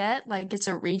 which I get, like it's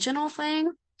a regional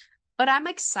thing. But I'm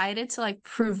excited to like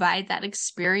provide that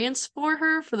experience for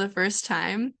her for the first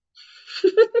time.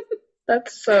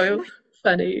 That's so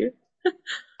funny.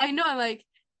 I know, I'm like,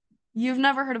 you've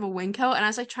never heard of a Winco? And I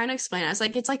was like trying to explain it. I was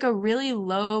like, it's like a really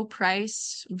low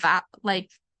price, like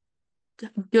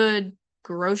good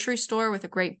grocery store with a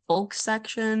great bulk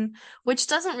section, which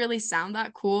doesn't really sound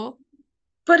that cool.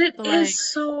 But it But like,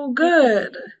 is so it is.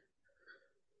 good.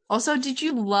 Also, did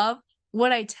you love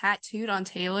what I tattooed on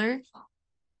Taylor?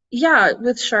 Yeah,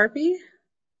 with Sharpie.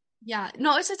 Yeah,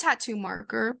 no, it's a tattoo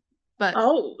marker, but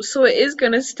Oh, so it is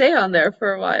gonna stay on there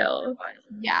for a while.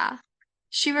 yeah,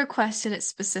 she requested it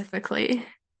specifically.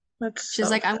 That's She's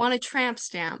so like, I funny. want a tramp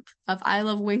stamp of I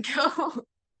love Winco.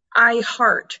 I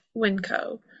heart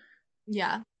Winco.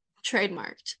 Yeah,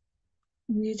 trademarked.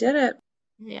 You did it.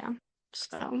 Yeah.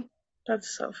 So That's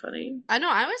so funny. I know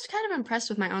I was kind of impressed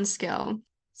with my own skill.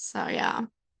 So yeah.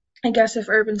 I guess if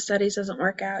urban studies doesn't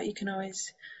work out, you can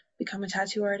always become a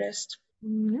tattoo artist.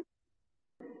 Mhm.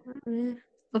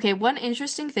 Okay, one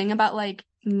interesting thing about like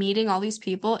meeting all these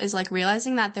people is like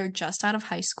realizing that they're just out of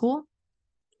high school,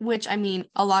 which I mean,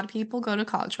 a lot of people go to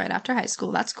college right after high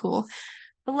school. That's cool.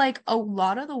 But like a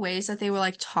lot of the ways that they were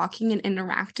like talking and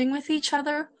interacting with each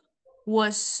other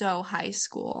was so high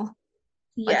school.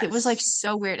 Like it was like Yes.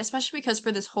 so weird, especially because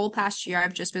for this whole past year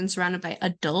I've just been surrounded by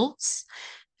adults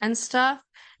and stuff.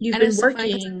 You've And been it's so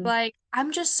funny because working. like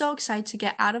I'm just so excited to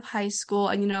get out of high school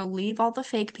and leave all the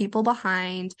fake people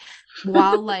behind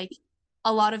while like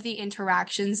a lot of the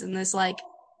interactions in this like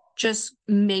just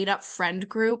made up friend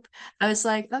group. I was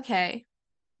like, okay,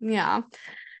 yeah.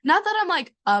 Not that I'm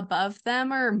like above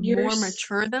them or You're more s-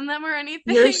 mature than them or you're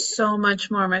anything. so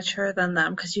much more mature than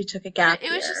them because you took a But gap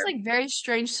it was just year. like very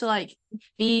strange to like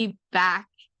be back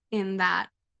in that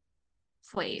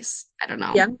place. I don't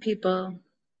know. Young people.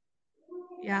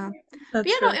 Yeah. But That's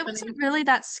yeah, no, really it funny. wasn't really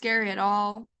that scary at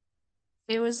all.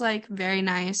 It was like very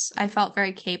nice. I felt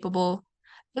very capable.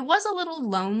 It was a little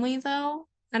lonely though,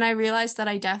 and I realized that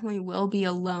I definitely will be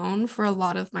alone for a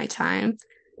lot of my time.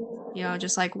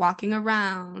 Just like walking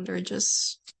around or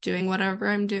just doing whatever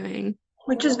I'm doing.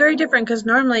 Which is very different because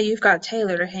normally you've got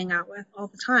Taylor to hang out with all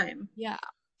the time. Yeah.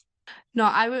 No,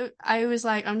 I was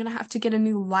like, I'm gonna have to get a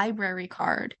new library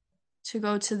card to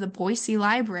go to the Boise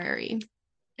Library.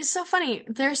 It's so funny.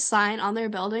 Their sign on their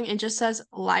building, it just says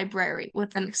library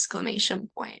with an exclamation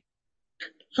point.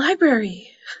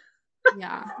 Library.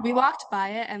 Yeah. We walked by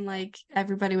it and like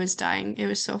everybody was dying. It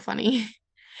was so funny.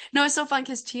 No, it's so fun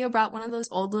because Tio brought one of those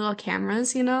old little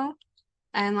cameras,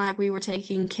 and like we were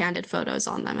taking candid photos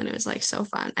on them and it was like so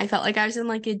fun. I felt like I was in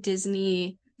like a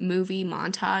Disney movie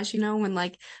montage, when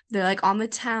like they're like on the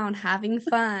town having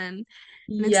fun.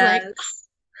 And it's like, Yes.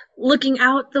 Looking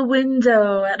out the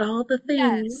window at all the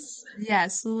yes, things.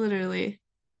 yes, literally.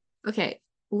 Okay,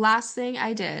 last thing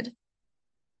I did.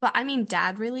 But I mean,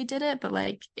 Dad really did it, but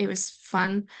like it was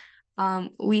fun.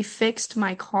 We fixed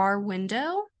my car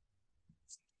window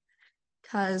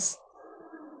because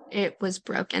it was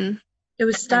broken It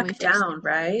was and we stuck fixed it. down,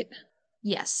 right?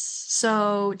 Yes.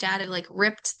 So Dad had like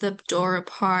ripped the door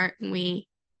apart and we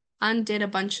undid a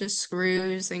bunch of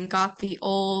screws and got the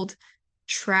old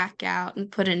track out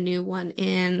and put a new one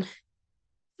in.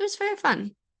 It was very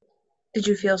fun. Did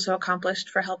you feel so accomplished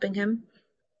for helping him?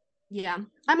 Yeah.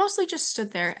 I mostly just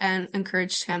stood there and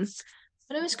encouraged him,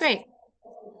 but it was great.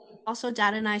 Also,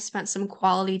 Dad and I spent some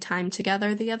quality time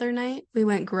together the other night. We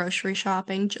went grocery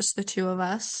shopping, just the two of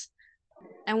us.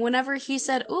 And whenever he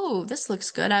said, "Ooh, this looks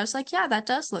good," I was like, "Yeah, that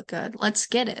does look good. Let's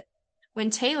get it." When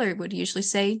Taylor would usually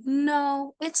say,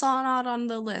 "No, it's all not on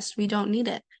the list. We don't need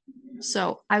it."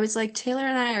 So I was like, Taylor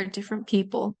and I are different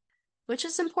people, which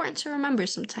is important to remember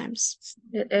sometimes.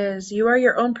 It is. You are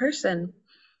your own person.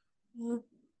 Mm.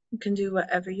 You can do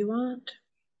whatever you want.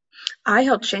 I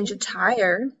helped change a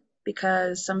tire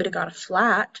because somebody got a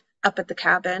flat up at the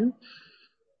cabin.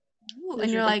 Ooh, It and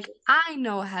was you're like, ridiculous. I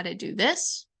know how to do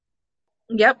this.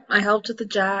 Yep, I helped with the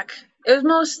jack. It was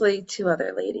mostly two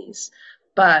other ladies,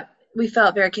 but we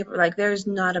felt very capable. Like, there's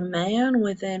not a man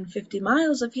within 50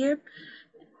 miles of here.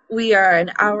 We are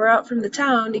an hour out from the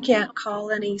town. You can't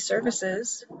call any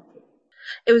services.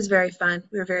 It was very fun.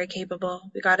 We were very capable.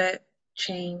 We got it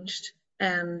changed,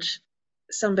 and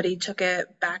somebody took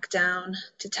it back down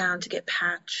to town to get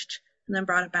patched, and then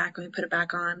brought it back and we put it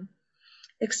back on.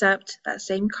 Except that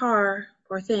same car,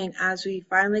 poor thing, as we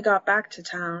finally got back to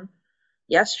town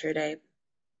yesterday,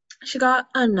 she got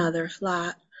another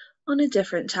flat on a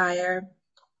different tire.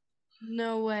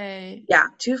 No way. Yeah,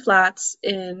 two flats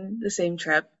in the same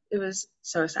trip. It was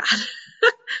so sad.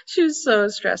 She was so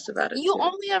stressed about it You too.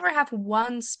 only ever have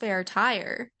one spare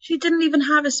tire. She didn't even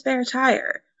have a spare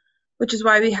tire, which is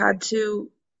why we had to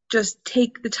just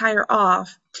take the tire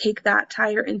off, take that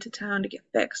tire into town to get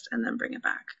fixed, and then bring it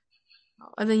back.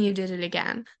 And then you did it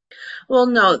again. Well,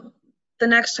 no, the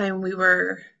next time we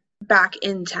were back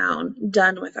in town,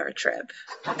 done with our trip,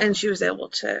 and she was able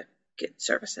to get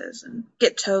services and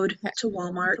get towed Okay. to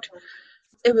Walmart.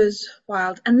 It was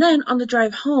wild. And then on the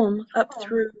drive home up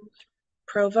through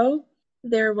Provo,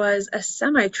 there was a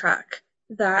semi truck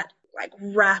that like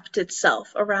wrapped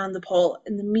itself around the pole,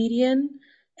 and the median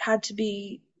had to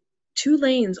be two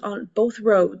lanes on both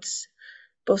roads.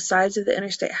 Both sides of the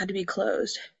interstate had to be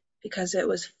closed because it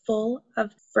was full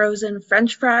of frozen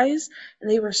French fries and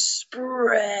they were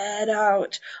spread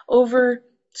out over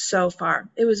so far.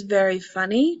 It was very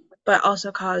funny, but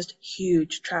also caused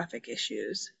huge traffic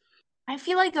issues. I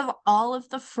feel like of all of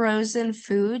the frozen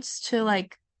foods to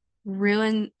like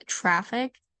ruin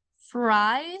traffic,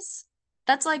 fries,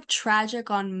 that's like tragic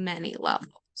on many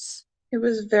levels. It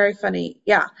was very funny.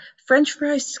 Yeah, French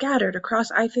fries scattered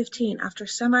across I-15 after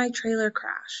semi-trailer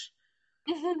crash.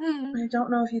 I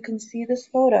don't know if you can see this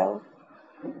photo.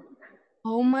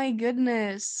 Oh my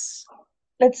goodness.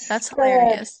 It's That's spread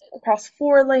hilarious. across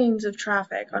four lanes of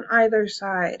traffic on either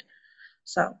side.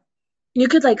 So you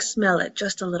could like smell it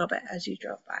just a little bit as you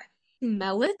drove by.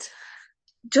 Smell it?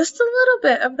 Just a little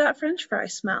bit of that French fry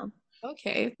smell.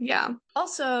 Okay, yeah.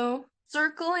 Also,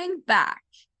 circling back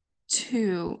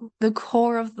to the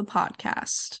core of the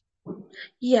podcast,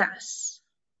 Yes.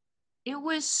 it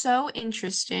was so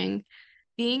interesting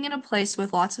being in a place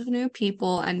with lots of new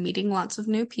people and meeting lots of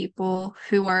new people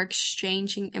who are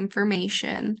exchanging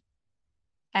information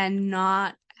and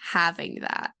not having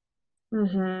that.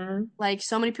 Mm-hmm. Like,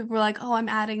 so many people were like, oh, I'm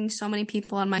adding so many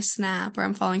people on my Snap, or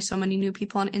I'm following so many new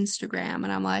people on Instagram.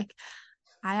 And I'm like,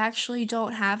 I actually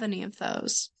don't have any of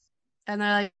those. And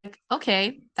they're like,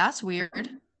 okay, that's weird.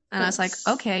 And I was like, That's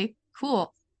okay,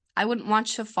 cool. I wouldn't want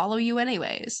to follow you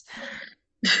anyways.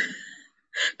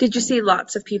 Did you see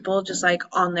lots of people just like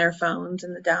on their phones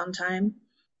in the downtime?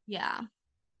 Yeah.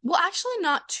 Well, actually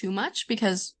not too much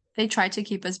because they tried to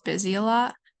keep us busy a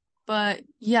lot. But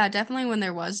yeah, definitely when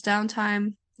there was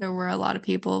downtime, there were a lot of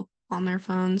people on their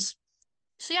phones.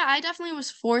 So yeah, I definitely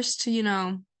was forced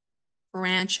to,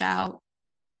 branch out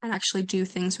and actually do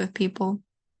things with people,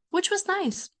 which was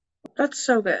nice. That's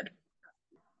so good.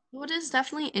 What is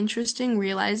definitely interesting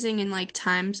realizing in like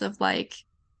times of like,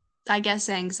 I guess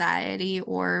anxiety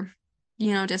or,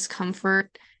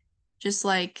 discomfort, just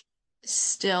like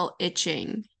still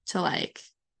itching to like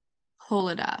pull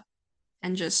it up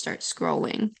and just start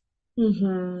scrolling.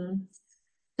 Hmm.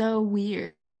 So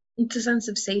weird. It's a sense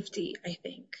of safety, I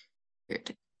think.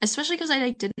 Especially because I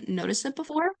like didn't notice it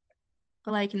before,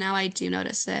 but like now I do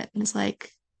notice it and it's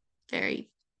like very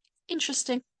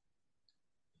interesting.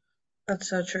 That's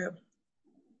so true.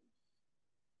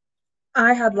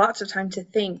 I had lots of time to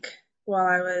think while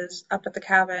I was up at the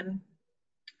cabin.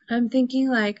 I'm thinking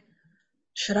like,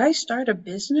 should I start a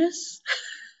business?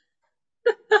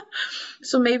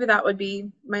 So maybe that would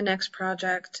be my next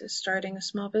project is starting a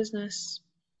small business.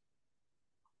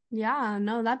 Yeah,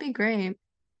 no, that'd be great.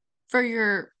 For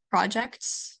your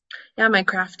projects. Yeah, my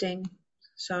crafting.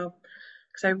 So,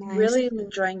 because I Nice. really am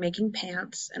enjoying making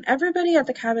pants, and everybody at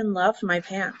the cabin loved my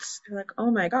pants. They're like,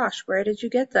 "Oh my gosh, where did you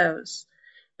get those?"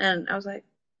 And I was like,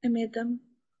 "I made them."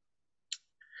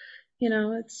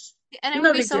 It's And it would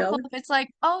no be big so cool deal. if it's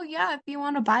like, oh yeah, if you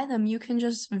want to buy them, you can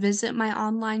just visit my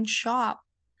online shop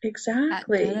at da da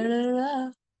Exactly. da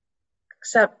da.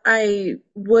 Except I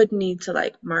would need to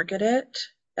like market it,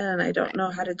 and I don't Right. know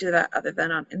how to do that other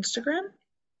than on Instagram.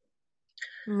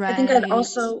 I think I'd Right.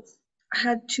 also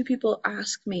had two people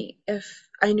ask me if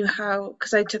I knew how,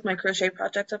 because I took my crochet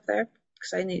project up there,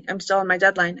 because I'm still on my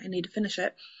deadline. I need to finish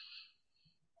it,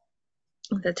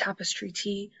 the tapestry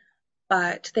tee.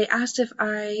 But they asked if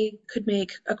I could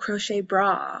make a crochet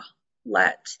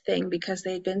bralette thing because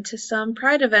they'd been to some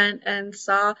Pride event and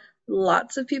saw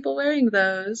lots of people wearing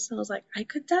those. And I was like, I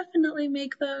could definitely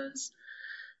make those.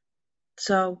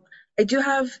 So I do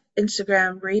have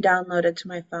Instagram re-downloaded to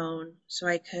my phone so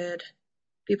I could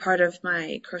be part of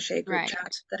my crochet group chat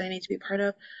Right. that I need to be part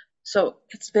of. So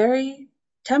it's very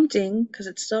tempting because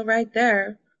it's still right there.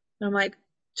 And I'm like,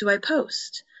 do I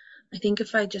post? I think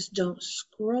if I just don't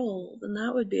scroll, then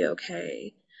that would be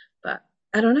okay. But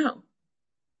I don't know.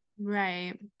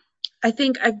 Right. I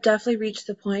think I've definitely reached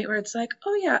the point where it's like,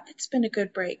 oh yeah, it's been a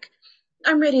good break.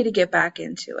 I'm ready to get back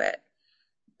into it.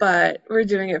 But we're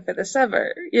doing it for the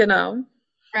summer?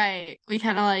 Right. We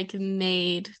kind of like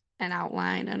made an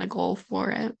outline and a goal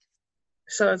for it.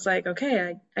 So it's like,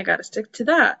 okay, I got to stick to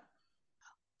that.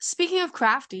 Speaking of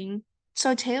crafting,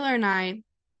 so Taylor and I,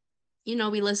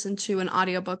 we listened to an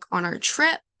audiobook on our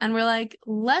trip and we're like,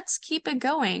 let's keep it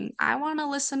going. I want to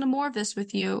listen to more of this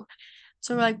with you.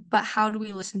 So we're like, but how do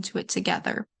we listen to it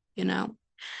together, you know?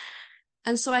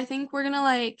 And so I think we're gonna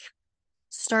like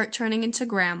start turning into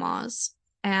grandmas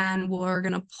and we're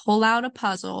gonna pull out a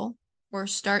puzzle or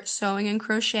start sewing and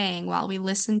crocheting while we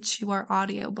listen to our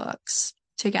audiobooks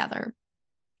together.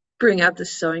 Bring out the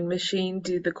sewing machine,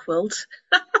 do the quilt.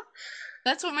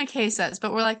 That's what my case says,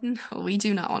 but we're like, no, we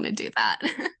do not want to do that.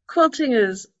 Quilting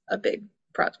is a big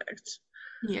project.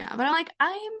 Yeah, but I'm like,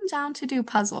 I'm down to do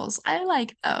puzzles. I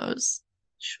like those.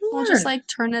 We'll just Sure. like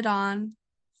turn it on.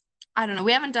 I don't know.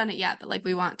 We haven't done it yet, but like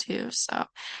we want to. So,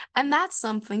 and that's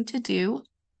something to do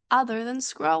other than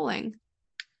scrolling.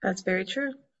 That's very true.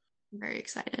 I'm very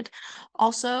excited.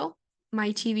 Also, my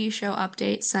TV show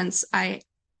update, since I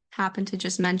happen to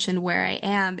just mention where I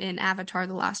am in Avatar: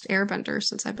 The Last Airbender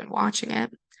since I've been watching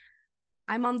it.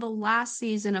 I'm on the last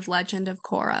season of Legend of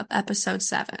Korra, episode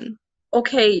 7.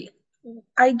 Okay,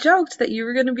 I joked that you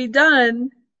were going to be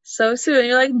done so soon.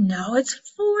 You're like, no, it's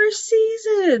 4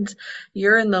 seasons.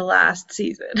 You're in the last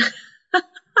season.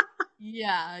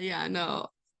 Yeah, yeah, no.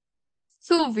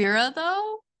 Kuvira,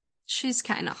 though, she's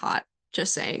kind of hot.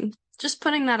 Just saying. Just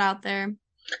putting that out there.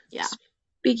 Yeah.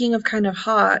 Speaking of kind of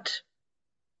hot,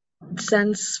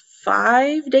 since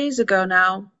 5 days ago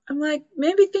now, I'm like,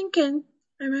 maybe thinking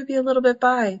I might be a little bit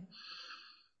bi.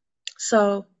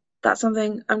 So that's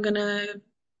something I'm going to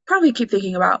probably keep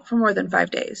thinking about for more than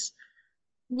 5 days.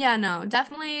 Yeah, no,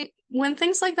 definitely when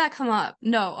things like that come up,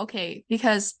 no, okay,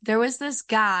 because there was this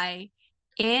guy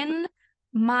in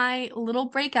my little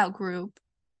breakout group,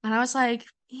 and I was like,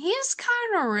 he's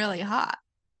kind of really hot.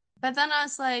 But then I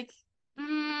was like,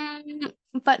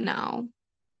 but no.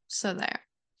 So there.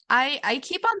 I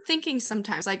keep on thinking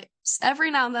sometimes, like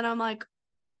every now and then I'm like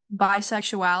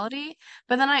bisexuality,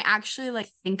 but then I actually like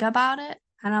think about it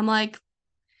and I'm like,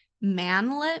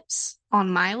 man lips on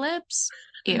my lips?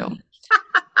 Ew.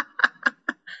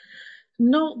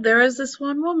 No, there was this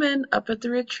one woman up at the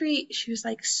retreat. She was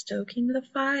like stoking the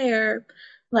fire,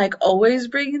 like always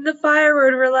bringing the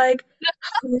firewood. We're like,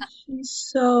 how is she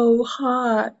so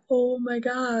hot? Oh my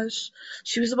gosh.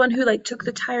 She was the one who like took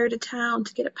the tire to town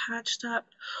to get it patched up.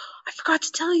 I forgot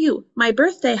to tell you, my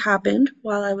birthday happened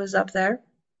while I was up there.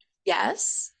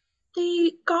 Yes.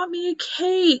 They got me a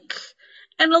cake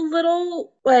and a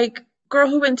little like girl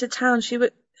who went to town.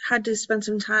 Had to spend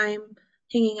some time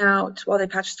hanging out while they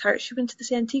patched the tires. She went to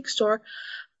this antique store,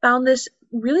 found this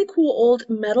really cool old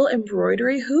metal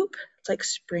embroidery hoop. It's like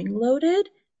spring loaded.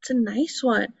 It's a nice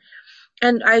one.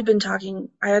 And I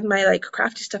had my like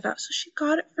crafty stuff out, so she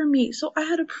got it for me. So I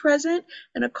had a present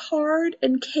and a card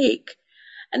and cake.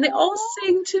 And they all Oh,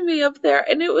 sang to me up there,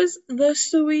 and it was the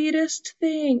sweetest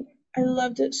thing. I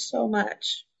loved it so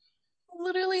much.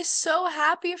 literally so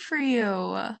happy for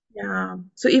you. Yeah.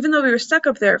 So even though we were stuck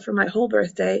up there for my whole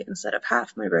birthday instead of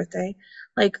half my birthday,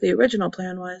 like the original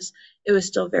plan was, it was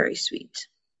still very sweet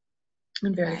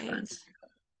and very Right. fun.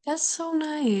 That's so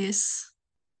nice.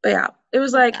 But yeah, it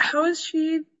was Love like, that. how is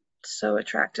she so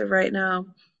attractive right now?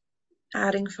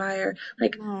 Adding fire.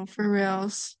 Like No, for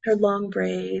reals. her long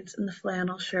braids and the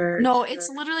flannel shirt. No, it's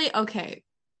literally okay.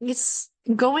 It's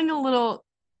going a little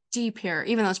deep here,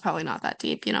 even though it's probably not that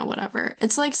deep, whatever.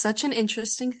 It's like such an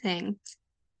interesting thing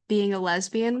being a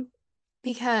lesbian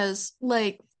because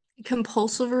like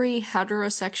compulsory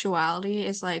heterosexuality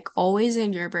is like always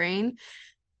in your brain.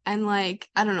 And like,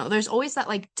 I don't know, there's always that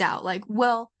like doubt, like,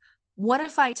 well, what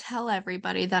if I tell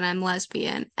everybody that I'm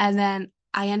lesbian and then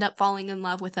I end up falling in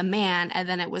love with a man and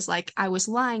then it was like I was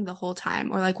lying the whole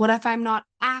time? Or like, what if I'm not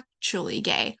actually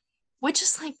gay? Which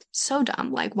is like so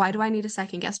dumb. Like, why do I need to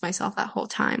second guess myself that whole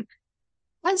time?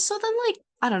 And so then, like,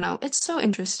 I don't know, it's so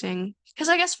interesting. Because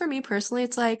I guess for me personally,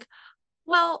 it's like,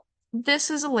 well,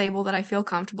 this is a label that I feel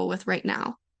comfortable with right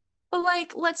now. But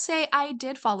like, let's say I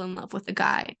did fall in love with a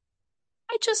guy.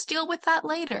 I just deal with that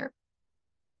later,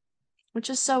 which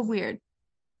is so weird.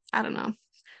 I don't know.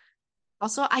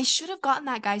 Also, I should have gotten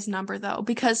that guy's number though,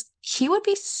 because he would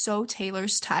be so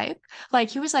Taylor's type. Like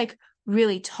he was like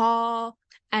really tall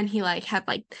and he like had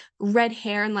like red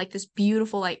hair and like this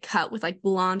beautiful like cut with like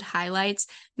blonde highlights.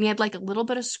 And he had like a little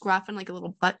bit of scruff and like a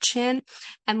little butt chin.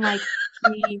 And like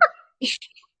he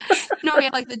no, he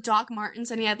had like the Doc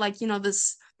Martens and he had like,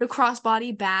 this the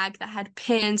crossbody bag that had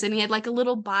pins and he had like a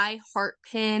little bi heart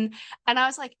pin. And I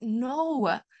was like,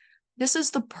 no, this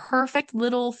is the perfect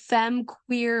little femme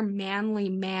queer manly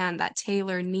man that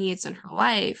Taylor needs in her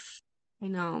life. I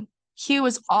know. He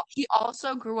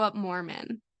also grew up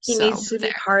Mormon. He So needs to be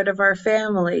there. part of our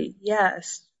family.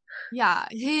 Yes. Yeah,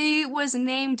 he was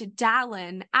named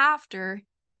Dallin after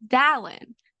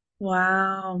Dallin.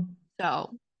 Wow.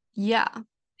 So, yeah.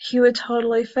 He would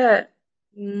totally fit.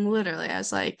 Literally, I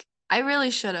was like, I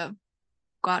really should have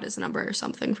got his number or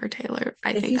something for Taylor.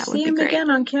 I If think you that would see be him great.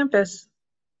 again on campus,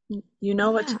 you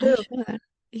know what Yeah, to I do. should.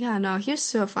 Yeah, no, he was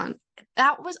so fun.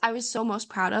 I was so most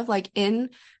proud of, like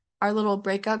in our little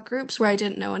breakup groups where I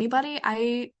didn't know anybody,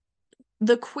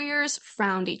 the queers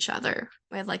found each other.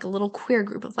 We had like a little queer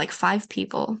group of like 5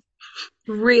 people.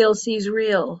 Real sees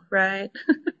real, right?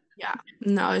 Yeah,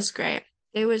 no, it was great.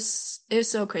 It was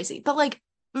so crazy. But like,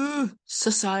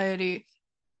 society.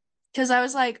 Because I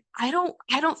was like, I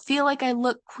don't feel like I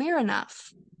look queer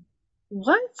enough. I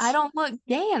What? don't look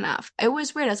gay enough. It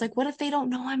was weird. I was like, what if they don't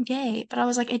know I'm gay? But I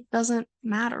was like, it doesn't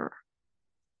matter.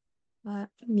 But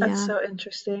That's yeah, so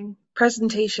interesting.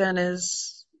 Presentation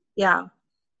is, yeah,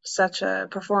 such a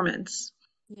performance.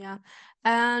 yeah.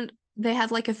 And they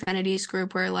had like affinities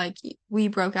group where like we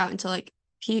broke out into like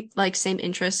like same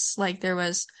interests. Like there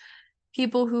was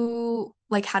people who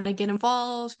like had to get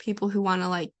involved, people who want to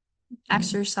like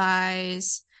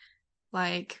exercise,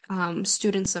 like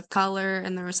students of color,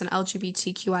 and there was an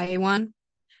LGBTQIA one.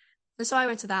 And so I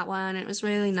went to that one. It was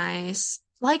really nice.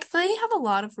 Like they have a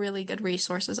lot of really good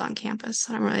resources on campus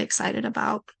that I'm really excited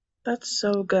about. That's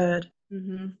so good.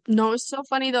 No, it's so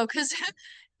funny though, because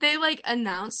they like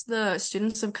announced the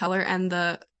students of color and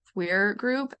the queer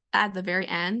group at the very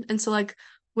end. And so like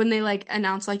when they like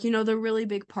announced like, the really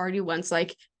big party once,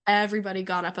 like everybody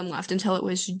got up and left until it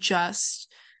was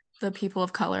just the people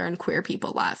of color and queer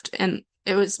people left. And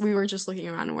we were just looking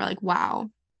around and we're like, wow,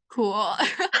 cool.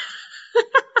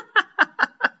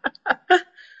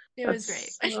 It was great.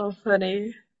 That's so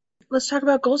funny. Let's talk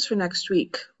about goals for next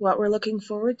week. What we're looking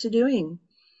forward to doing.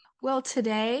 Well,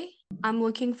 today I'm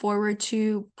looking forward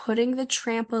to putting the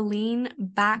trampoline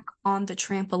back on the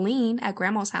trampoline at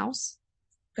Grandma's house.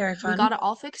 Very We fun. got it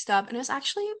all fixed up, and it was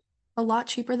actually a lot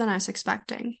cheaper than I was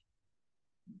expecting.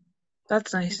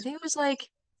 That's I nice. think it was like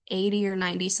 80 or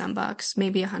 90 some bucks,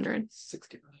 maybe 100.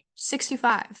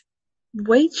 65.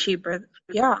 Way cheaper.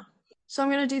 Yeah. So I'm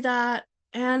gonna do that.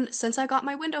 And since I got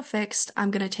my window fixed,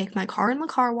 I'm gonna take my car in the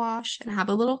car wash and have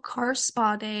a little car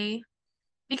spa day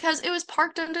because it was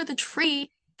parked under the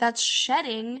tree that's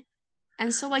shedding.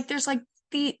 And so like there's like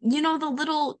the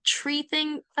little tree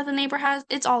thing that the neighbor has,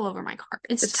 it's all over my car.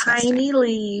 It's The disgusting. tiny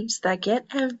leaves that get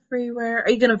everywhere. Are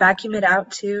you gonna vacuum it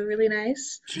out too? Really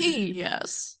nice.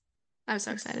 Yes. I'm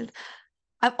so excited.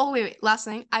 Wait, last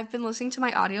thing. I've been listening to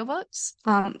my audiobooks,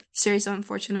 Series of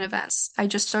Unfortunate Events. I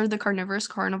just started the Carnivorous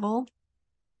Carnival.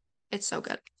 It's so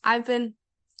good. I've been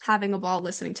having a ball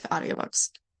listening to audiobooks.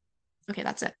 Okay,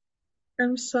 that's it.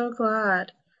 I'm so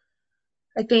glad.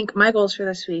 I think my goals for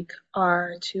this week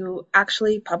are to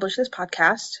actually publish this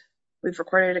podcast. We've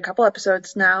recorded a couple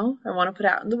episodes now. I want to put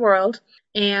out in the world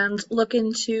and look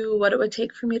into what it would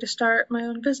take for me to start my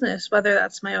own business, whether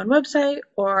that's my own website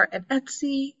or an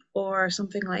Etsy or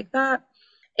something like that,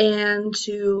 and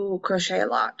to crochet a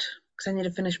lot because I need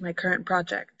to finish my current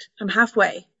project. I'm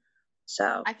halfway.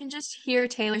 So I can just hear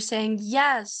Taylor saying,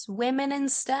 yes, women in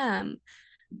STEM.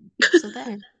 So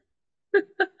there.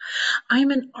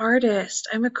 I'm an artist.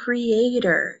 I'm a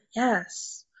creator.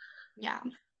 Yes. Yeah.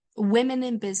 Women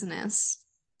in business.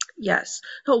 Yes.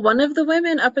 So one of the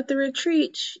women up at the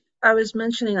retreat, I was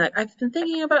mentioning, like, I've been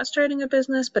thinking about starting a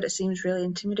business, but it seems really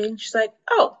intimidating. She's like,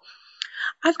 oh,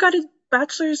 I've got a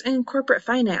bachelor's in corporate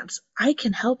finance. I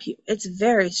can help you. It's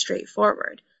very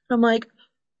straightforward. And I'm like,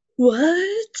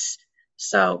 what?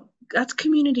 So that's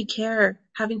community care,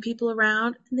 having people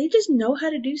around, and they just know how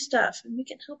to do stuff, and we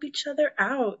can help each other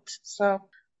out. So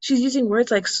she's using words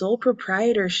like sole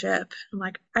proprietorship. I'm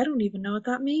like, I don't even know what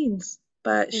that means,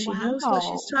 but she knows what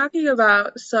she's Wow. talking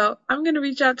about. So I'm going to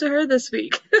reach out to her this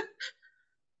week.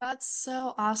 That's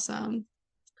so awesome.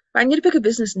 I need to pick a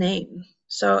business name.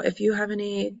 So if you have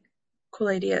any cool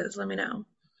ideas, let me know.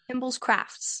 Kimball's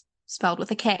Crafts, spelled with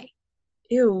a K.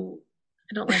 Ew,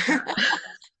 I don't like that.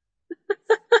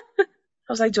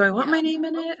 I was like, do I want my name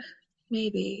in it?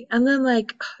 Maybe. And then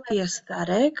like the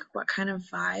aesthetic, what kind of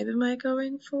vibe am I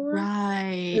going for?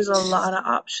 Right. There's a lot of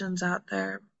options out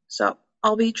there. So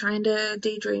I'll be trying to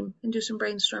daydream and do some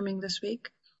brainstorming this week.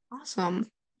 Awesome.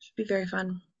 Should be very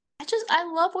fun.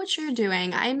 I love what you're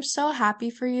doing. I'm so happy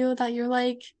for you that you're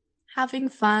like having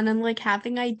fun and like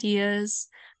having ideas.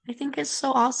 I think it's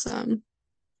so awesome.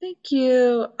 Thank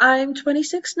you. I'm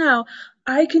 26 now.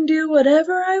 I can do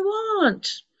whatever I want.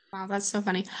 Wow, that's so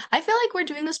funny. I feel like we're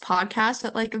doing this podcast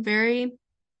at like a very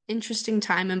interesting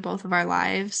time in both of our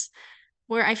lives,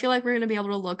 where I feel like we're going to be able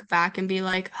to look back and be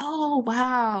like, oh,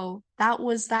 wow, that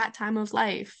was that time of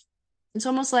life. It's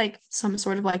almost like some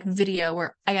sort of like video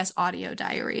or I guess audio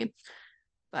diary.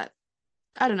 But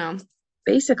I don't know.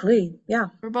 Basically, yeah.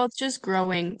 We're both just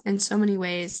growing in so many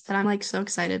ways that I'm like so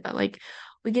excited that like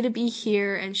we get to be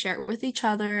here and share it with each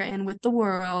other and with the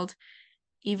world,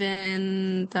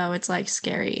 even though it's like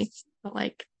scary. But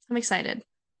like I'm excited.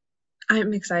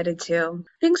 I'm excited too.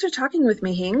 Thanks for talking with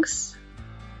me, Hinks.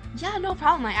 Yeah, no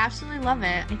problem. I absolutely love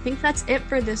it. I think that's it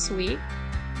for this week.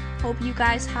 Hope you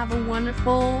guys have a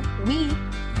wonderful week.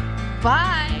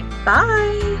 Bye.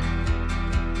 Bye.